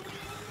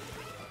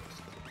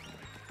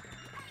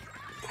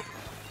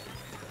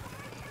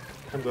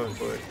 I'm going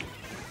for it.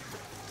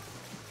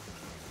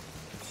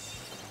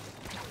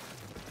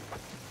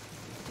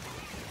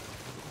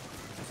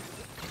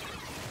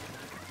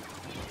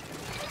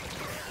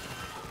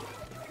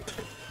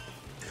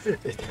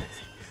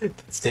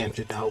 This damn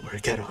did not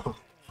work at all.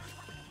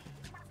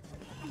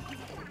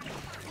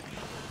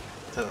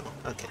 Oh,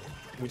 okay.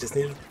 We just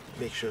need to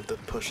make sure the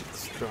push is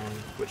strong,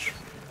 which...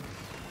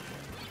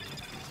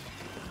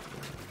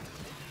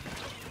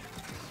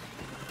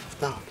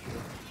 Stop.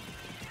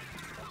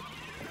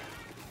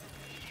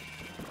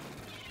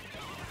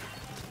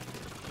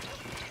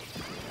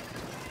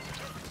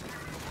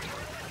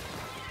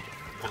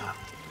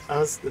 I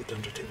was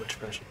under too much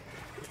pressure.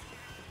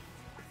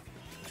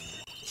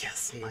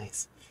 Yes,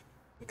 nice.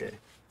 Okay.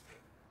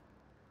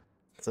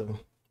 So,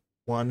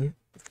 one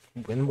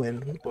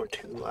win-win or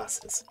two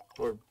losses.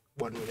 Or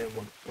one win and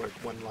one, or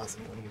one loss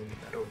and one win in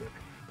that order.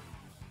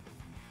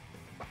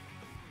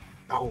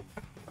 Oh.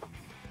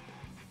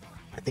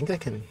 I think I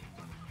can...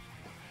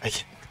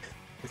 Okay.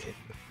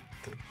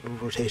 The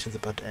rotation's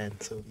about to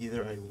end, so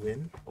either I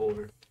win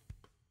or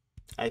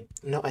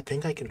No, I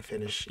think I can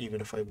finish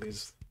even if I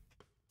lose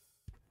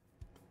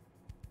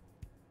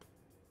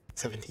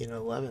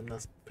 17-11.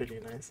 That's pretty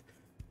nice.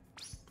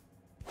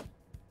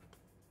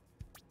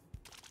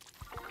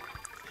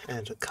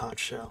 And a conch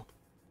shell.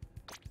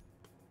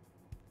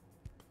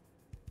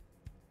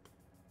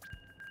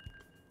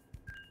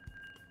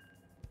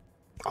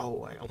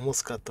 Oh, I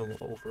almost got them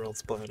overall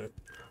splattered.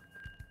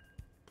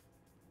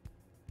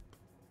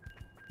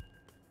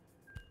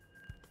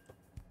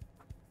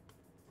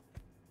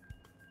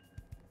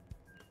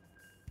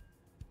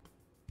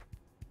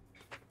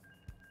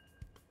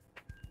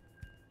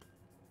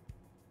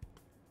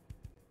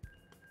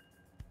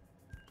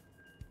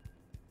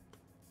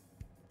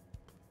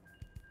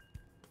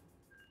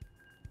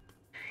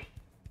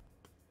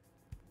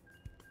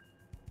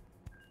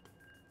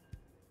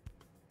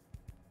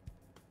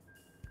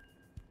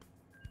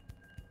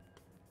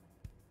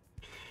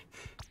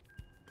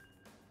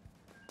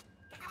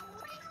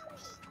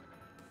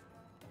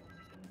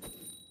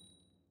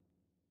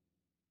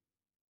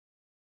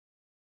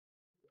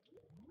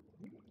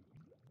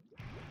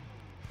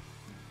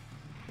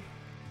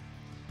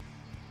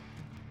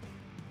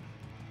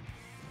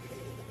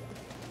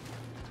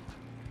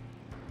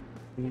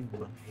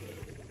 Ooh,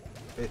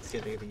 it's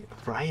gonna be a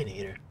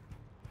Brianator.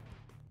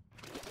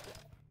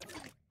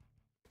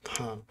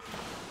 Huh.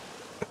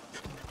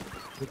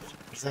 What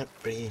does that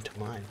bring to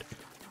mind?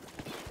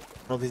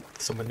 Probably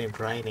someone named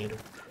Brianator.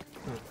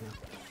 Oh, no.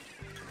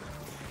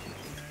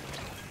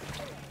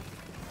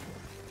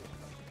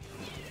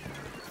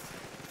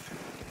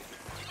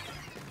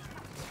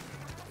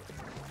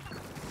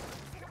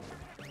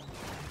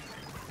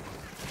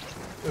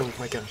 Oh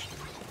my gosh.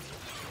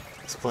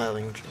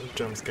 Splatling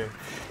jump scare.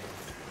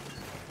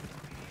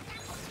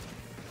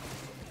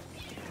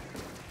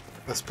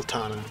 That's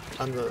Platana.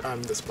 I'm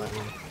the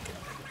Splatling.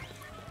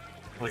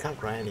 Oh, I got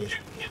Brianator.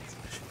 Yes.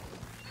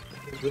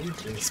 I really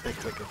didn't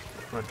expect like a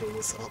frontal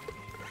assault.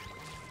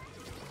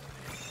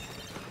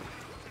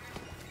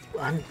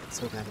 I'm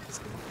so bad at this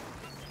game.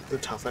 The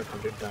top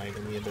 500 died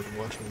and we ended up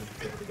watching me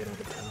fail to get out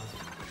of town.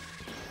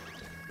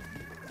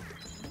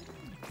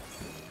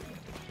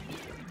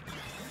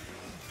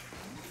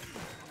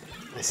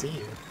 I see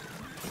you.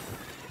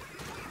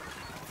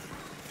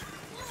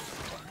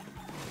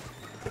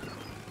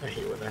 I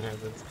hate when that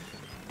happens.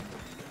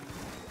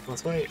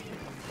 Let's wait.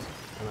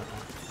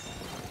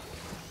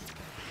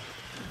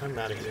 I'm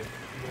out of here.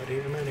 I'm out of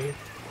here. I'm out of here.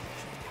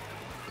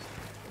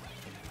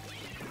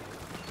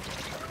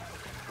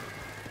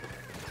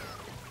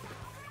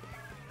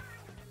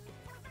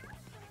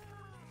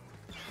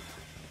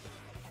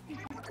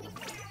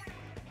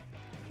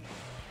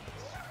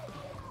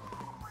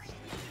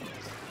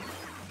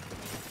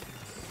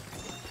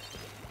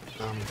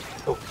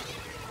 Oh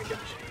my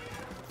gosh.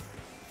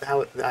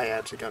 How I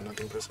actually got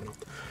nothing personal.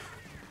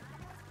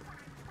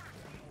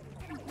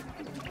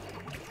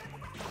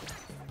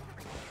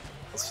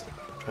 Let's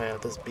try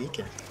out this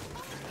beacon.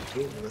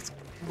 Ooh, let's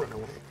run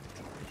away.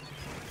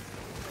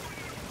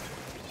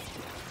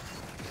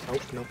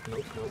 Nope, nope,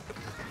 nope, nope.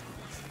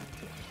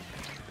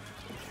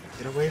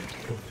 Get away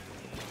from me.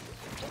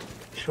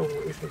 Get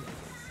away from me.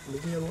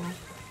 Leave me alone.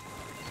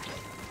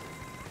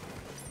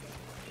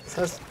 This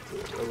has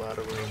a lot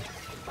of room.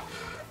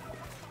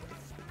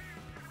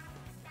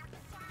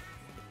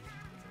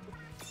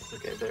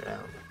 Okay, they're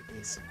out.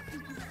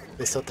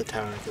 They set the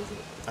tower because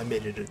I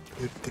made it a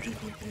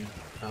 3v3.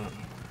 I don't know.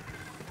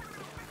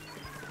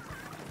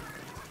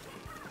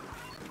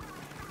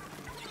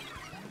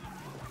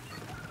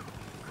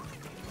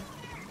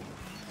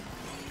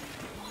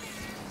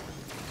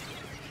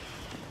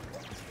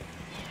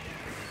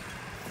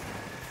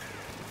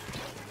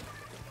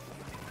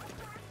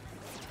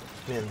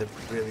 Man, they're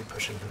really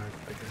pushing hard.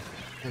 Okay.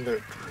 And they're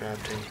crab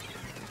tank.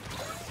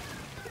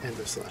 And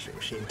they're slashing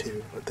machine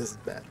too. But this is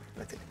bad.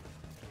 Okay.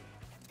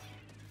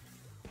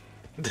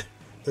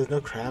 There's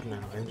no crab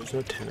now, and there's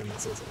no 10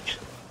 missiles.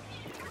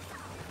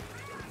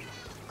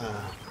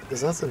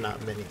 There's also not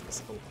many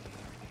missiles.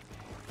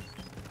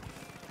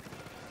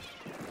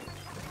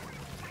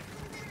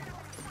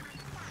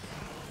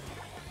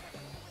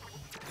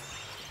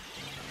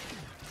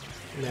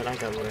 Man, I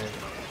got red.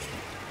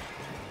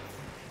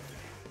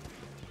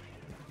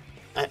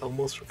 I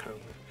almost recovered.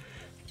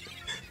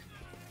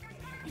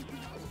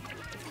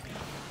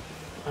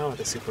 I want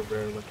a super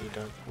rare lucky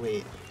duck.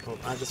 Wait, oh,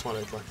 I just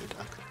wanted lucky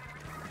duck.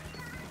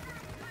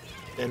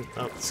 And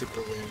oh, super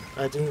rare.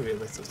 I didn't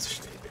realize it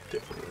was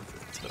different ones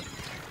and stuff.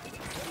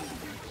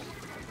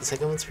 The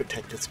second one's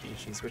protected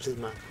species, which is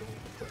not cool.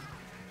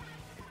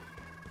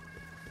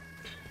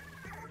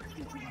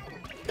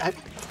 But I'm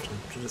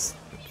just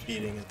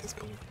feeding at this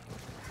point.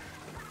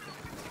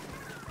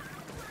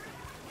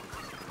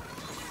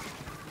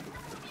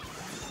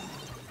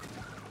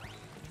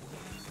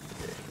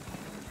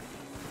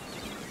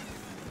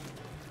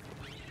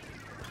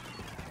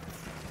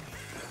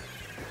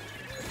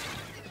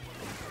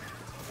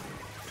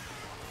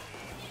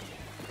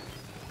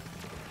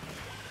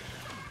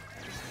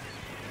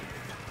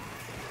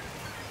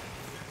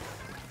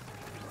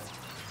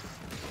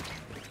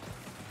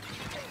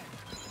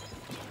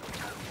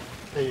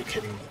 Are you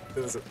kidding me?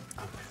 It was a,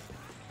 oh,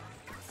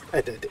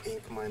 I did the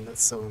ink mine,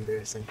 that's so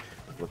embarrassing.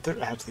 But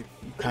they're actually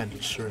kind of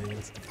destroying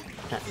us.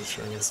 Not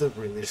destroying us, they're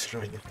really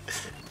destroying it.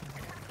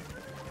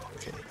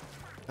 Okay.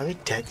 Are they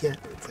dead yet?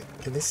 It's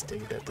like, can they stay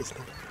dead this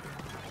time?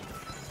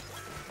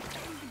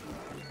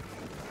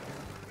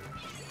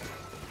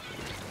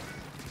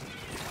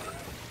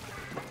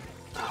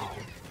 Oh,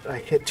 I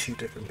hit two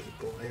different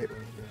people. I hit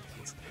one of them.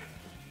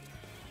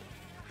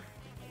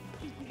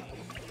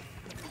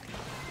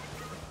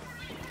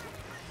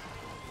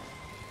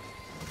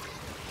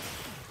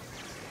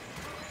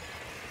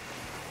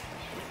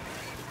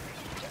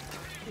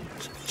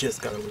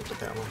 Just got away with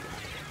that one.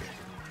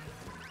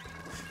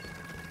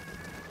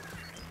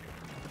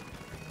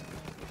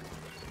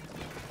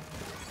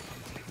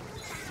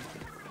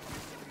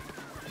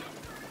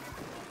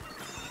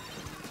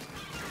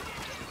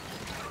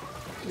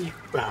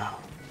 Wow.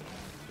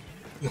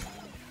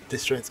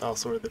 Destroys all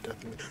sort of the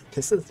death of me.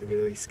 This is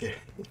really scary.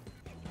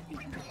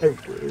 I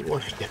really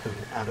want to get him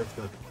out of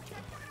the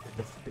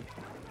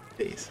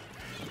base.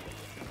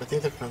 I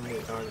think they're finally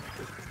the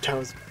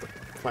tower's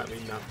finally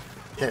not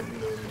 10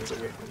 millimeters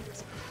away from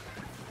this.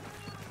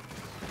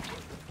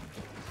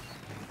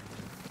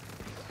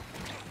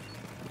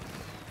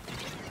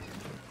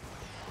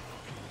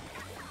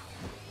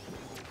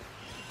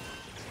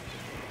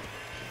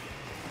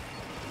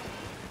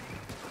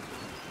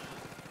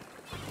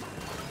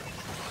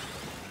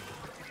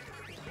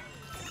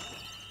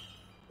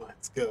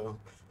 Let's go.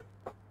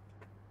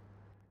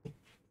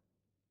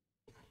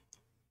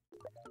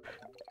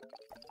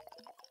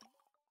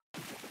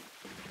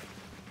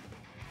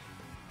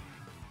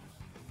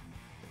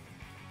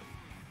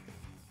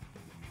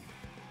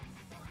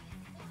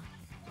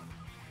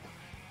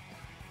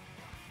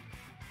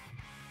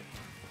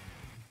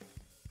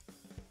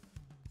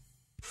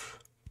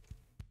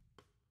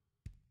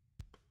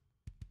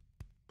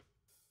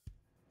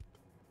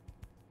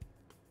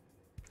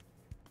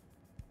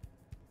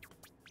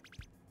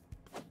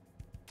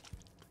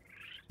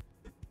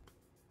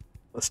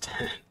 Plus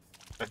 10.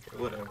 Okay,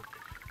 whatever.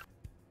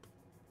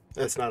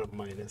 That's not a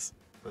minus.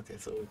 Okay,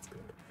 so it's good.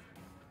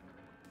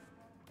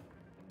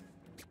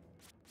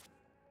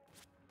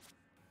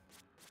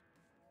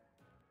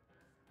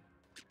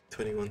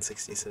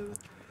 $21.67.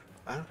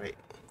 Alright,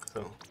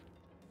 so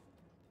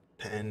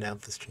to end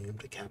out the stream,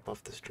 to cap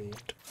off the stream,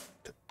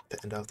 to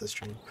end off the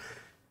stream.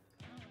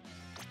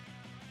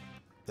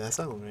 That's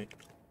alright.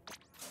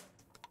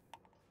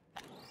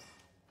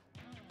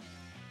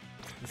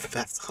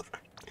 That's alright.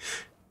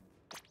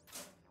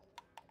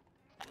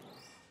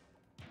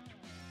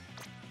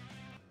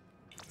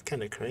 It's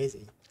kinda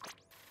crazy.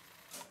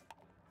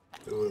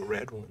 Ooh, a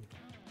red one.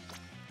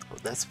 Oh,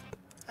 that's...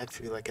 I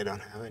feel like I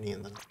don't have any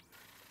of them.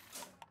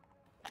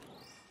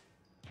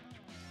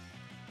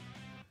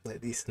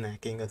 Lately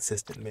snacking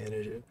assistant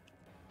manager.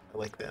 I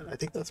like that. I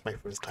think that's my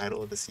first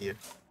title of this year.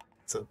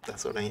 So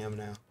that's what I am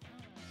now.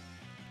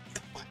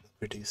 The final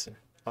producer.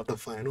 Oh, the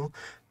final?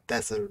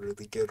 That's a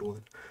really good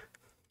one.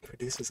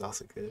 Producer's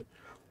also good.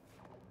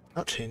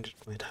 I'll change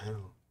my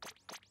title.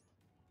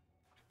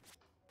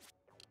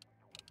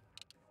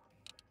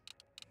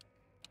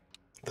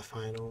 The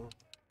final.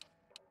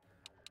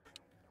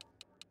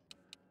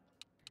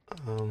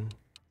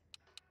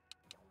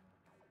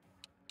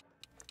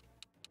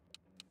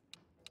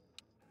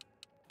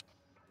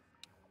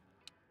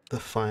 The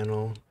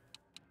final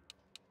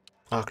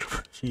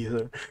octopus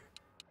user.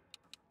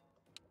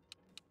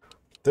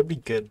 That'd be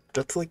good.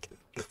 That's like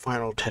the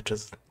final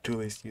Tetris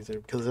duelist user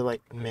because they're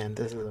like, man,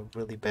 this is a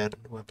really bad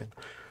weapon.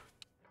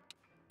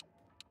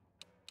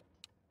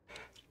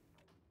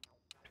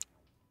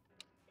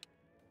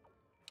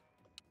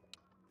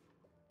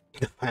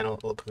 The final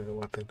ultimate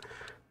weapon.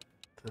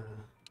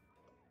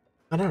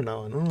 I don't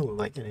know. I don't really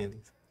like any of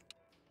these.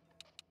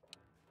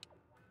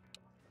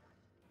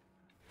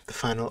 The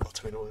final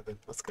ultimate weapon.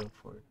 Let's go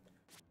for it.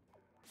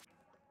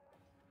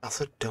 I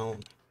also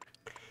don't.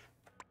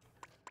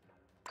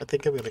 I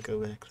think I'm gonna go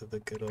back to the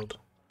good old.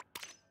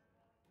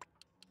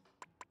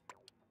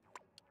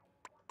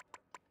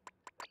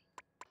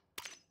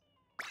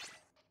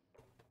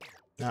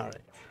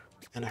 Alright.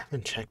 And I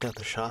haven't checked out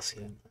the shots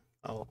yet.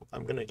 Oh,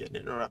 I'm gonna get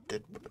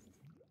interrupted.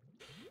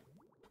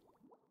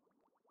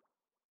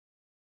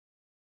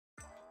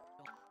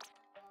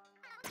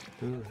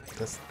 Ooh,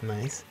 that's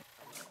nice.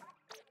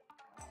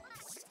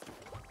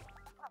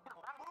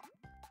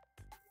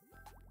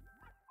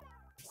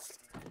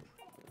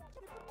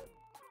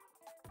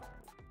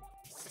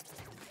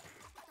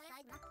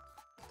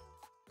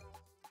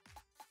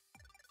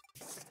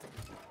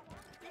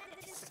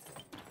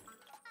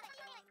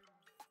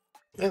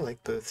 I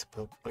like this,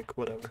 but like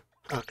whatever.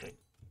 Okay.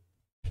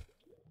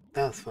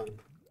 That was fun.